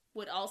Tarquin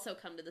would also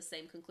come to the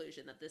same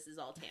conclusion that this is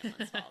all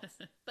Tamlin's fault.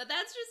 But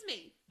that's just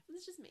me.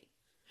 It's just me.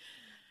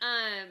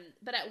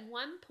 But at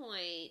one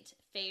point,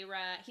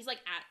 Feyre,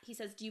 he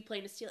says, do you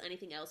plan to steal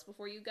anything else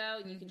before you go?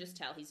 And you can just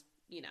tell he's,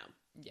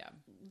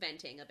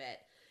 venting a bit.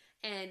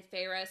 And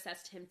Feyre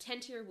says to him,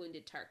 tend to your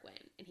wounded,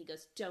 Tarquin. And he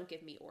goes, don't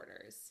give me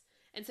orders.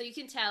 And so you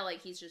can tell,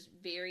 he's just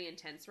very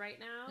intense right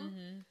now.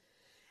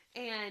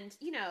 And,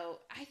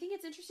 I think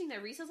it's interesting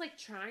that Rhys is,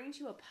 trying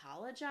to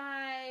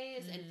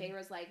apologize. And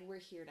Feyre's like, we're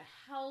here to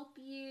help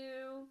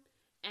you.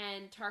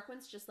 And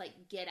Tarquin's just like,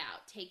 get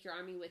out. Take your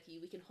army with you.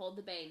 We can hold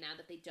the bay now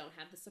that they don't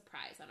have the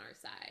surprise on our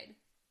side.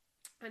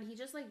 And he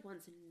just,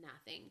 wants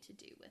nothing to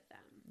do with them.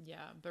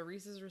 Yeah, but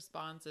Rhys's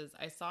response is,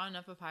 I saw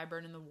enough of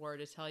Hybern in the war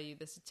to tell you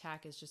this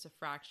attack is just a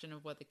fraction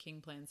of what the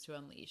king plans to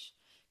unleash.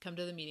 Come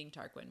to the meeting,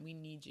 Tarquin. We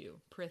need you.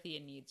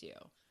 Prythia needs you.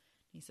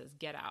 He says,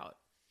 get out.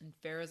 And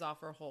Feyre's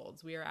offer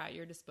holds. We are at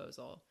your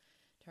disposal.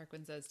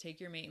 Tarquin says, take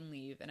your mate and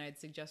leave, and I'd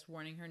suggest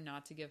warning her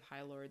not to give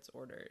High Lord's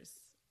orders.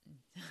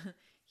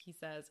 He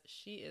says,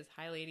 she is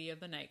High Lady of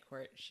the Night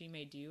Court. She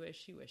may do as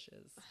she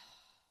wishes.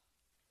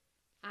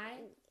 I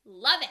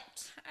love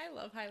it. I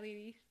love High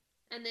Lady.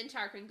 And then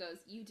Tarquin goes,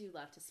 you do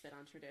love to spit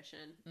on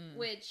tradition,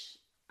 which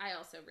I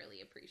also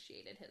really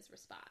appreciated his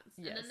response.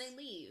 Yes. And then they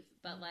leave.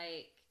 But,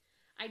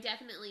 I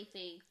definitely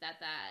think that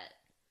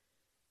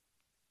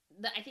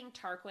I think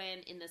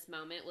Tarquin in this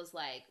moment was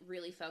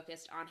really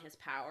focused on his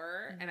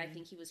power, and I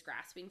think he was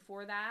grasping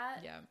for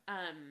that.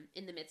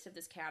 In the midst of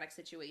this chaotic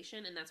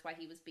situation, and that's why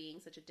he was being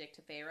such a dick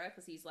to Feyre,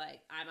 because he's like,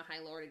 I'm a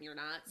High Lord and you're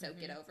not, so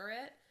get over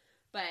it.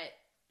 But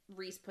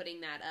Rhys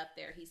putting that up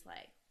there, he's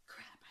like,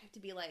 crap, I have to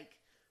be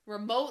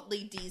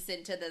remotely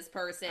decent to this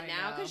person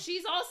now because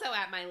she's also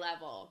at my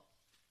level.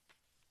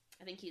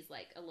 I think he's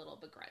a little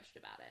begrudged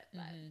about it,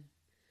 but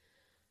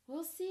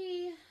we'll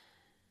see.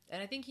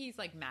 And I think he's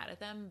mad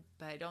at them,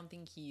 but I don't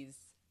think he's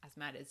as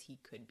mad as he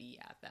could be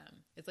at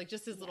them. It's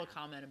just his little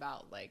comment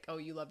about oh,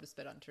 you love to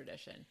spit on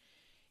tradition.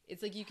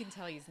 It's you can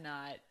tell he's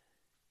not.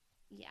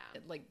 Yeah.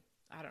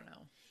 I don't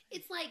know.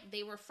 It's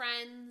they were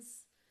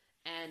friends,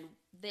 and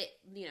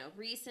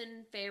Rhys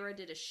and Feyre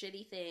did a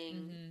shitty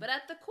thing, but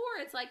at the core,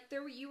 it's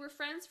you were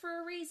friends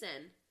for a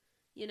reason.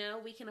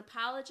 We can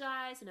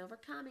apologize and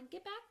overcome and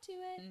get back to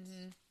it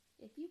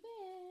if you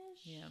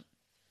wish. Yeah.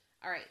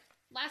 All right.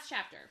 Last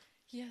chapter.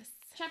 Yes.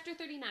 Chapter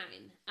 39.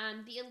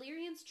 The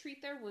Illyrians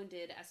treat their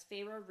wounded as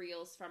Feyre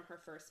reels from her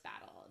first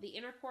battle. The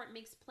inner court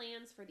makes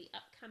plans for the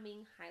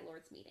upcoming High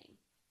Lords meeting.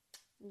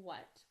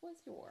 What was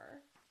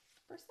your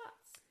first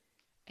thoughts?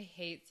 I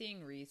hate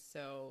seeing Rhys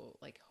so,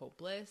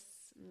 hopeless,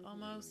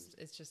 almost.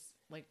 It's just,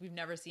 we've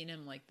never seen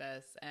him like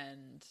this,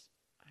 and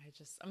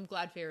I'm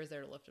glad Feyre's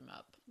there to lift him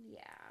up. Yeah.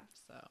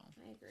 So.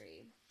 I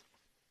agree.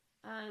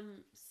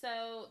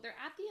 So they're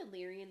at the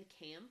Illyrian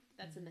camp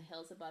that's in the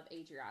hills above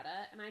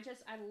Adriata, and I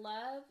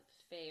love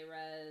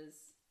Feyre's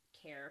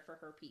care for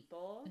her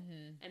people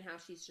and how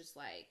she's just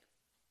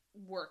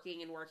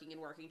working and working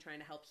and working trying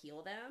to help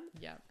heal them.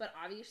 Yeah. But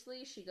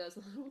obviously she goes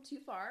a little too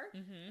far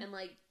and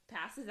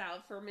passes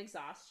out from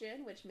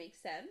exhaustion, which makes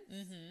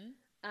sense.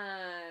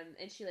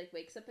 And she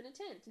wakes up in a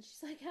tent and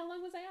she's like, how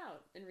long was I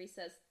out? And Rhys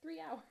says, 3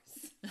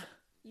 hours.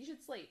 You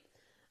should sleep.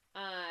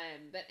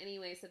 But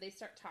anyway, so they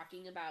start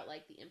talking about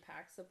the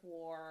impacts of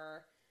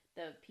war,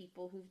 the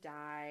people who've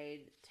died,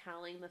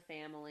 telling the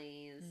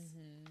families,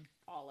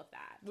 all of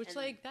that. Which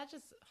that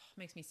just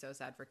makes me so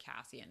sad for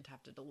Cassian to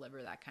have to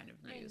deliver that kind of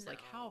news.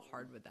 How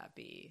hard would that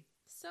be?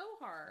 So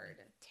hard.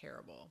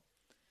 Terrible.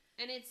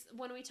 And it's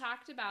when we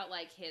talked about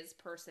his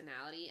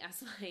personality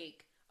as a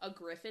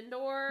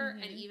Gryffindor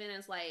and even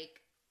as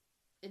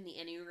in the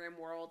Enneagram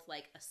world,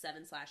 a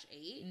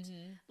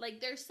 7/8.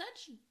 There's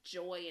such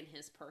joy in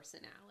his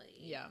personality.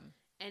 Yeah.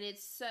 And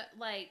it's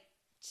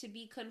to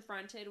be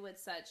confronted with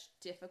such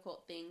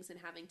difficult things and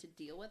having to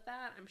deal with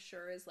that, I'm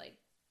sure is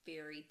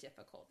very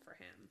difficult for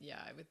him. Yeah,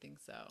 I would think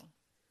so.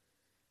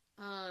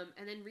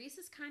 And then Rhys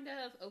is kind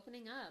of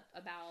opening up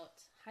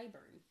about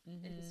Hybern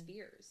and his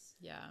fears.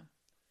 Yeah.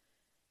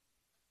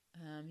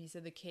 He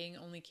said, the king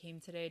only came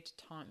today to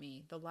taunt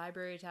me. The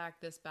library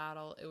attacked this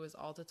battle. It was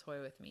all to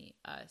toy with me.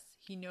 Us.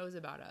 He knows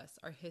about us,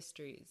 our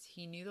histories.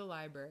 He knew the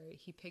library.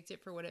 He picked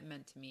it for what it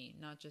meant to me,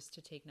 not just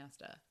to take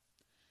Nesta.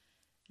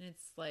 And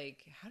it's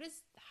how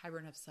does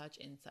Hybern have such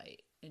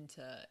insight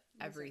into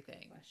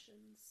everything?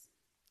 Questions.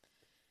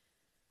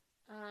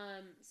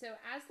 So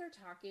as they're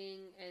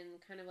talking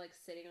and kind of like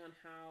sitting on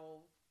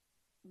how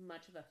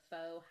much of a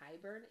faux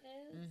Hybern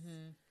is,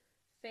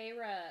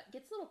 Feyre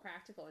gets a little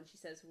practical and she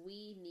says,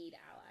 "We need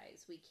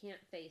allies. We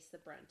can't face the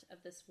brunt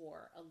of this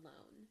war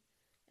alone."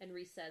 And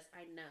Rhys says,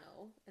 "I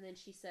know." And then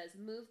she says,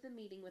 "Move the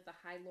meeting with the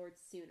High Lord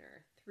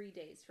sooner, 3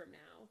 days from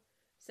now."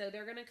 So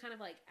they're going to kind of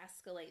like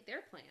escalate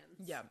their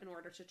plans in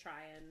order to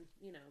try and,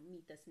 you know,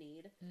 meet this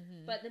need.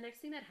 But the next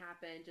thing that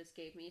happened just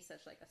gave me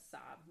such like a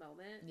sob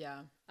moment.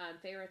 Yeah.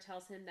 Feyre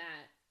tells him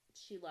that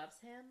she loves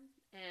him.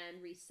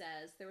 And Rhys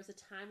says, "There was a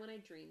time when I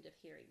dreamed of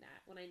hearing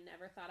that, when I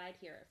never thought I'd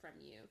hear it from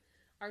you.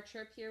 Our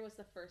trip here was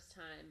the first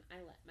time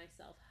I let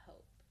myself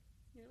hope."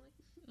 You're like,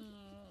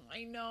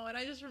 I know. And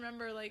I just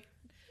remember like,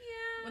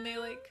 when they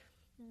like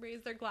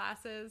raise their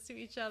glasses to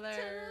each other. To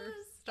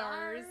the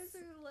stars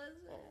who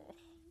listen.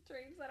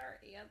 Dreams that our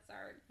aunts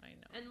are. I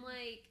know. And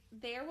like,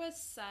 there was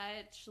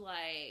such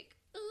like,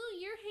 "Oh,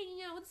 you're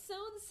hanging out with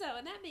so-and-so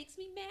and that makes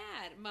me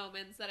mad"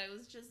 moments that it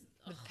was just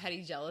the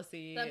petty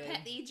jealousy.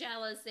 Petty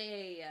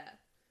jealousy.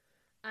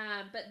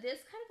 But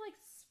this kind of like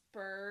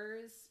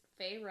spurs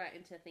Feyre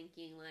into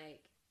thinking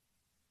like,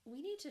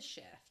 we need to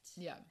shift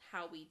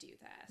how we do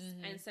this.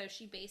 And so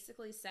she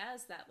basically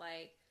says that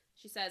like,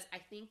 she says, "I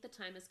think the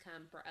time has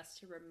come for us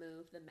to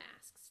remove the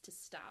masks, to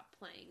stop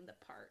playing the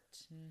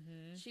part."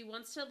 She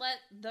wants to let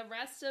the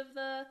rest of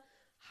the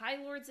High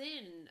Lords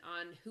in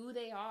on who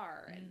they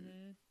are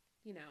and,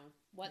 you know,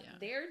 what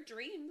their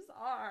dreams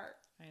are.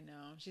 I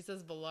know. She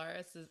says,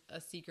 "Velaris is a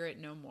secret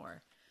no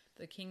more.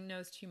 The king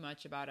knows too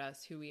much about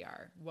us, who we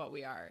are, what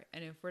we are.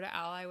 And if we're to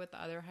ally with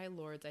the other High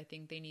Lords, I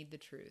think they need the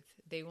truth.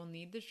 They will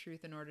need the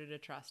truth in order to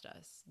trust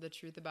us. The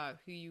truth about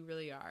who you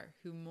really are,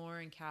 who Mor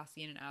and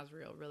Cassian and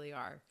Azriel really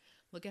are.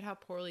 Look at how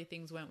poorly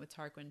things went with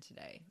Tarquin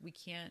today. We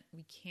can't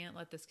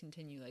let this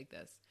continue like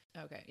this."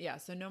 Okay, yeah,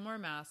 so no more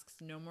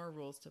masks, no more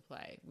rules to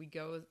play. We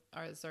go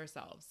as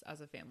ourselves, as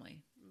a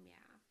family. Yeah.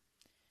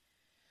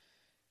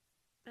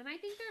 And I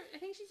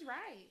think she's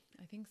right.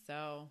 I think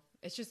so.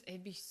 It's just,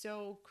 it'd be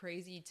so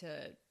crazy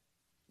to,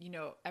 you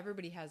know,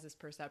 everybody has this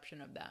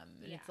perception of them.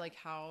 And it's like,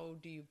 how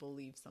do you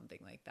believe something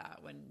like that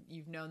when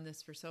you've known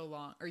this for so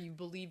long, or you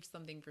believed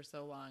something for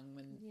so long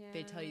when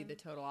they tell you the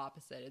total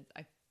opposite?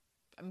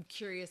 I'm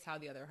curious how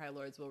the other High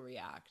Lords will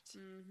react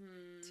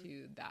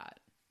to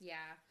that. Yeah.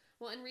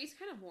 Well, and Rhys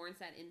kind of warns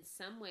that in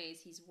some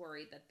ways he's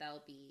worried that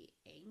they'll be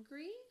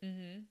angry,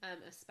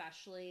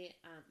 especially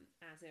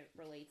as it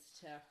relates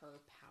to her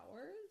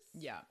powers.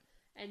 Yeah.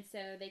 And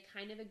so they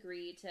kind of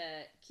agree to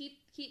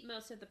keep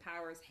most of the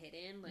powers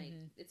hidden. Like,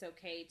 it's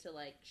okay to,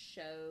 like,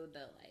 show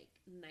the, like,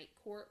 Night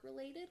Court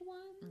related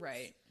ones.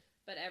 Right.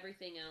 But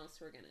everything else,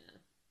 we're going to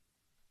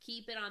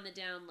keep it on the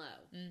down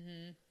low.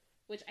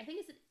 Which I think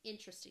is an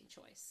interesting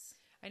choice.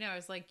 I know.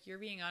 It's like, you're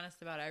being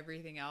honest about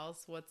everything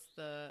else.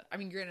 I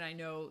mean, granted, I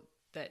know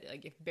that,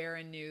 like, if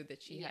Baron knew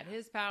that she had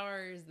his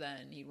powers,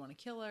 then he'd want to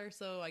kill her.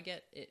 So I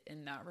get it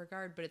in that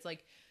regard. But it's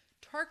like,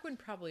 Tarquin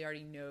probably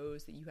already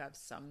knows that you have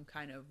some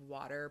kind of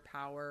water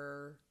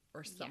power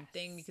or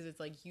something. Because it's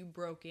like, you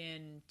broke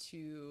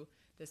into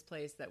this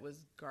place that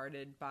was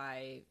guarded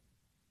by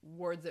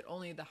wards that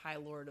only the High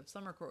Lord of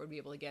Summercourt would be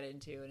able to get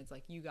into. And it's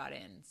like, you got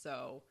in.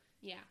 So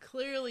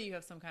clearly you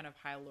have some kind of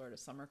High Lord of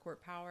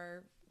Summercourt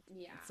power.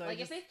 Yeah. So like,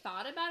 if they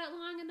thought about it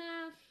long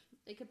enough,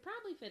 they could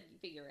probably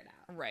figure it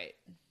out. Right.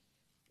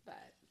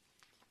 But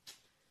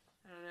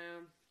I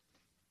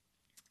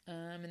don't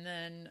know. And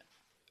then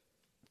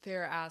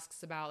Feyre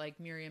asks about, like,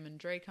 Miriam and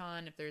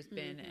Dracon, if there's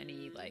been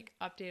any, like,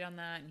 update on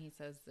that. And he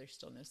says there's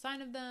still no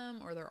sign of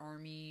them or their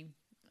army,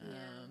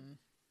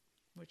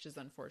 which is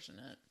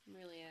unfortunate. It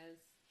really is.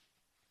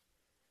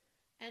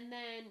 And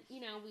then,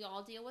 you know, we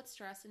all deal with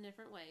stress in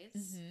different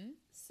ways.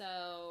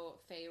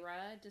 So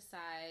Feyre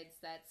decides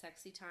that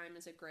sexy time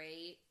is a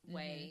great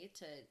way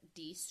to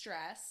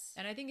de-stress.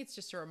 And I think it's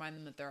just to remind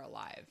them that they're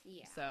alive.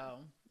 Yeah. So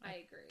I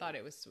agree. Thought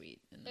it was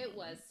sweet. It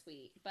was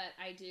sweet. But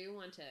I do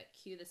want to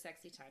cue the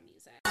sexy time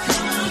music.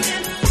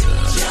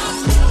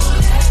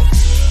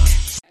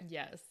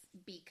 Yes.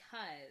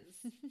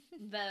 Because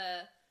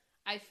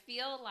I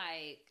feel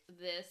like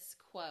this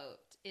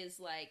quote is,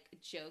 like,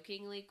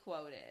 jokingly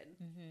quoted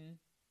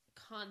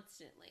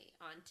constantly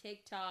on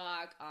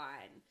TikTok,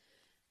 on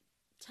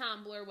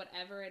Tumblr,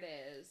 whatever it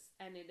is.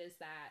 And it is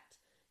that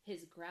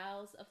his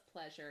growls of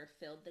pleasure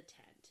filled the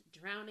tent,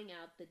 drowning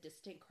out the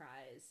distant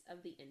cries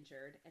of the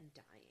injured and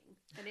dying.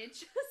 And it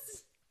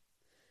just,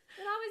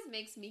 it always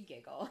makes me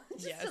giggle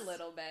just a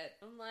little bit.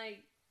 I'm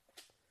like,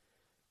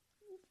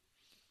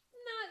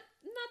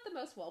 not the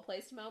most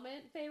well-placed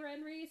moment, Feyre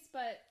and Rhys,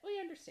 but we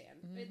understand.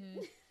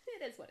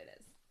 It is what it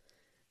is.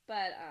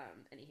 But,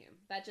 anywho,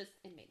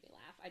 it made me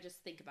laugh. I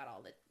just think about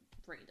all the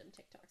random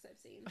TikToks I've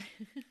seen.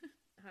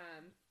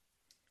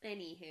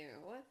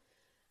 Anywho,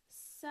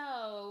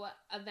 so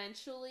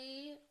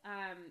eventually,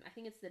 I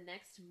think it's the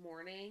next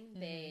morning,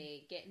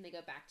 they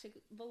go back to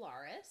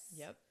Velaris.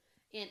 Yep.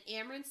 And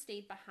Amryn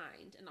stayed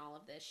behind in all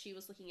of this. She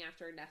was looking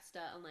after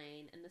Nesta,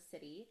 Elaine, and the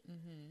city.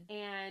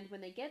 And when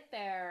they get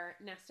there,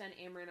 Nesta and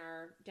Amryn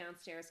are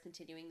downstairs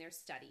continuing their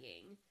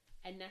studying.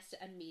 And Nesta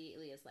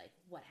immediately is like,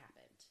 what happened?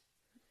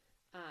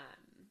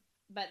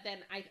 But then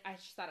I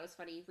just thought it was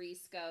funny.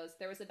 Rhys goes,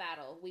 there was a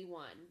battle. We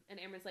won. And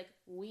Amren's like,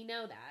 we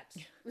know that.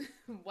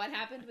 What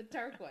happened with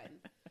Tarquin?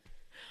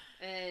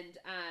 And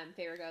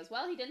Feyre goes,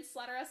 well, he didn't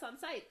slaughter us on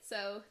sight,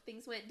 so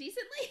things went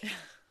decently.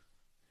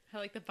 I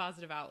like the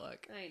positive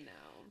outlook. I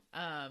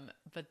know.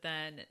 But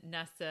then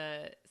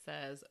Nesta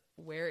says,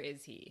 where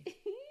is he?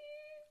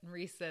 And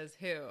Rhys says,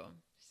 who?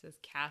 She says,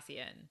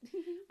 Cassian.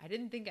 I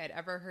didn't think I'd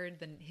ever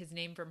heard his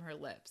name from her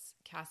lips.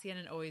 Cassian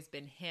had always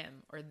been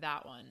him or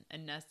that one,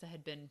 and Nesta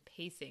had been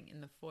pacing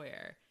in the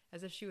foyer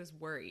as if she was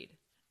worried.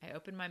 I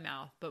opened my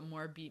mouth, but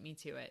more beat me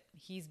to it.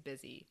 He's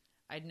busy.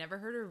 I'd never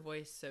heard her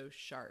voice so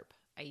sharp,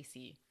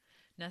 icy.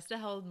 Nesta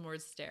held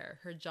Moore's stare.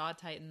 Her jaw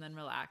tightened, then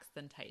relaxed,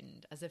 then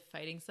tightened, as if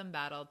fighting some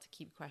battle to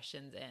keep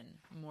questions in.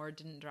 Moore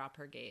didn't drop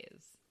her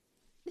gaze.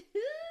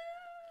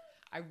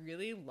 I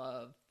really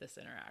love this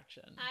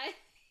interaction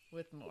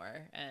with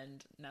Moore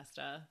and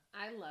Nesta.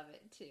 I love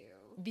it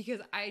too.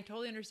 Because I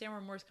totally understand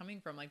where Moore's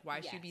coming from. Like,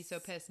 why she'd be so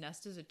pissed.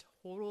 Nesta's a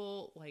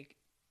total, like,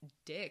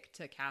 dick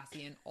to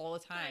Cassian all the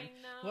time. I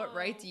know. What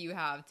right do you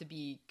have to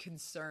be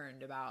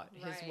concerned about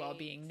his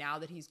well-being now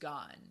that he's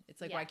gone?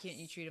 It's like, why can't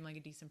you treat him like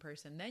a decent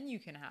person? Then you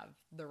can have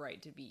the right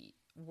to be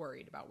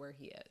worried about where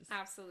he is.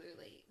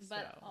 Absolutely.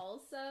 But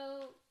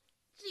also,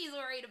 she's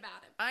worried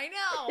about him. I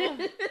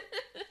know.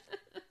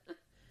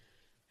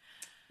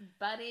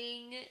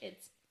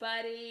 It's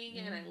budding,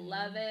 and I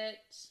love it.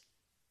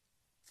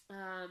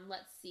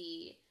 Let's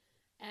see.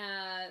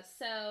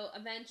 So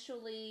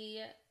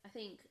eventually, I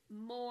think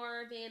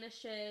Moore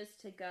vanishes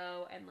to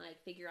go and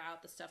like figure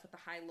out the stuff with the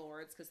High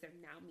Lords because they're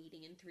now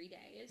meeting in 3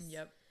 days.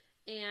 Yep.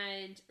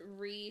 And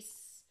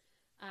Rhys,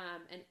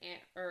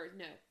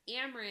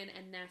 Amren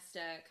and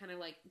Nesta kind of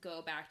like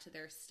go back to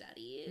their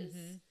studies.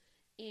 Mm-hmm.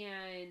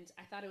 And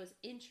I thought it was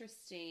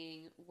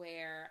interesting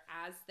where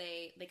as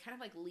they kind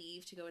of like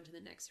leave to go into the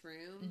next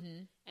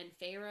room, and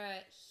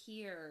Feyre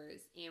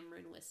hears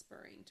Amren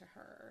whispering to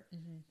her,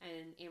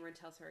 and Amren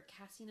tells her,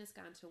 Cassian has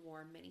gone to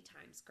war many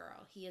times,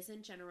 girl. He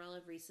isn't general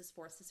of Rhys's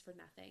forces for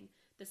nothing.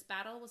 This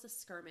battle was a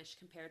skirmish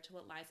compared to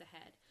what lies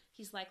ahead.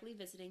 He's likely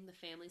visiting the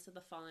families of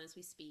the fallen as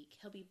we speak.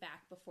 He'll be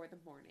back before the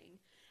morning.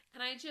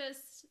 And I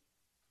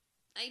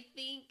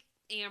think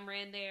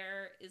Amren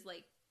there is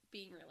like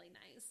being really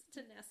nice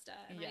to Nesta.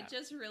 And I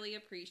just really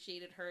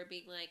appreciated her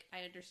being like,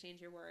 I understand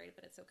you're worried,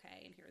 but it's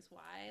okay, and here's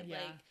why. Yeah.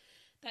 Like,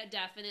 that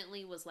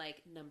definitely was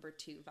like number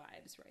 2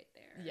 vibes right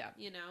there. Yeah.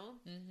 You know?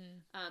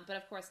 Mm-hmm. But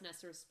of course,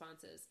 Nesta's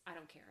response is, I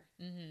don't care.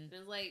 Mm-hmm. And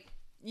it's like,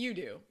 you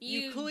do.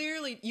 You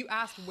clearly, you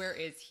asked, where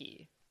is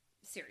he?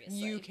 Seriously.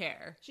 You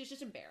care. She's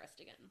just embarrassed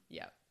again.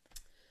 Yeah.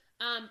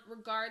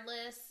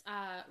 Regardless,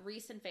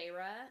 Rhys and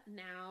Feyre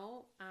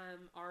now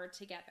are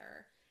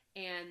together.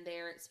 And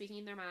they're speaking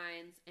in their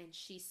minds, and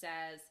she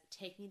says,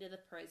 take me to the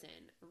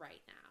prison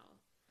right now.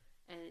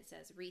 And it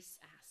says, Rhys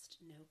asked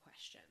no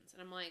questions.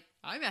 And I'm like,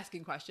 I'm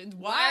asking questions.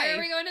 Why are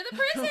we going to the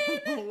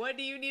prison? What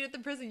do you need at the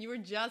prison? You were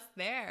just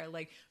there.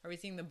 Like, are we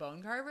seeing the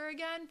bone carver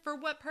again? For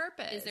what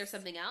purpose? Is there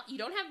something else? You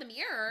don't have the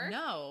mirror.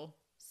 No.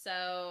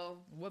 So.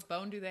 What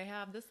bone do they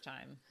have this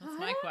time? That's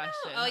my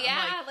question. Oh,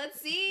 yeah. Like,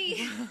 let's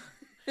see.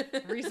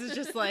 Rhys is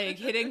just like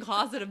hidden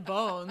closet of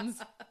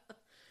bones.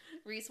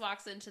 Rhys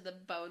walks into the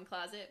bone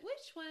closet.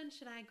 Which one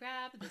should I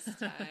grab this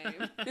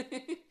time?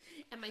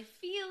 Am I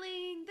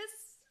feeling this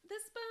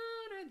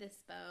bone or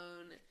this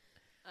bone?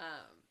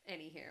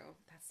 Anywho,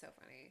 that's so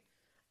funny.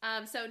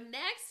 So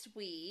next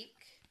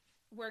week,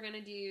 we're going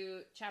to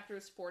do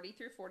chapters 40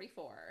 through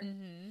 44.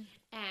 Mm-hmm.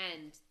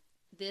 And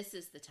this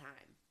is the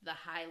time. The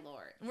High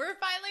Lord. We're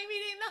finally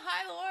meeting the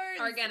High Lords.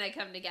 Are going to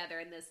come together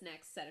in this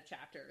next set of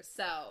chapters.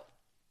 So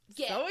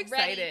get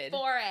ready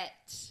for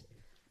it.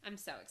 I'm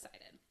so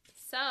excited.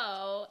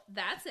 So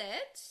that's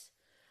it.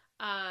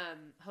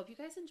 Hope you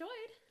guys enjoyed.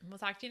 We'll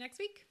talk to you next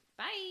week.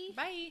 Bye.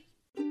 Bye.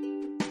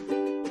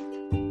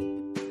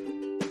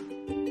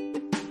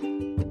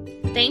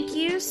 Thank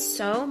you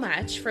so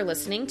much for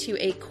listening to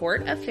A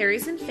Court of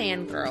Fairies and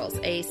Fangirls,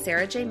 a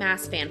Sarah J.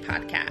 Maas fan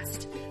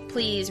podcast.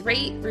 Please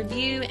rate,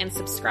 review, and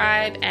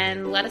subscribe,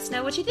 and let us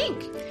know what you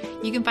think.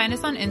 You can find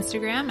us on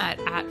Instagram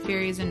at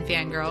Fairies and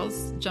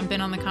Fangirls. Jump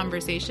in on the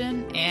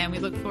conversation, and we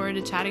look forward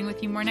to chatting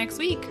with you more next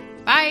week.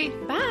 Bye.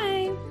 Bye.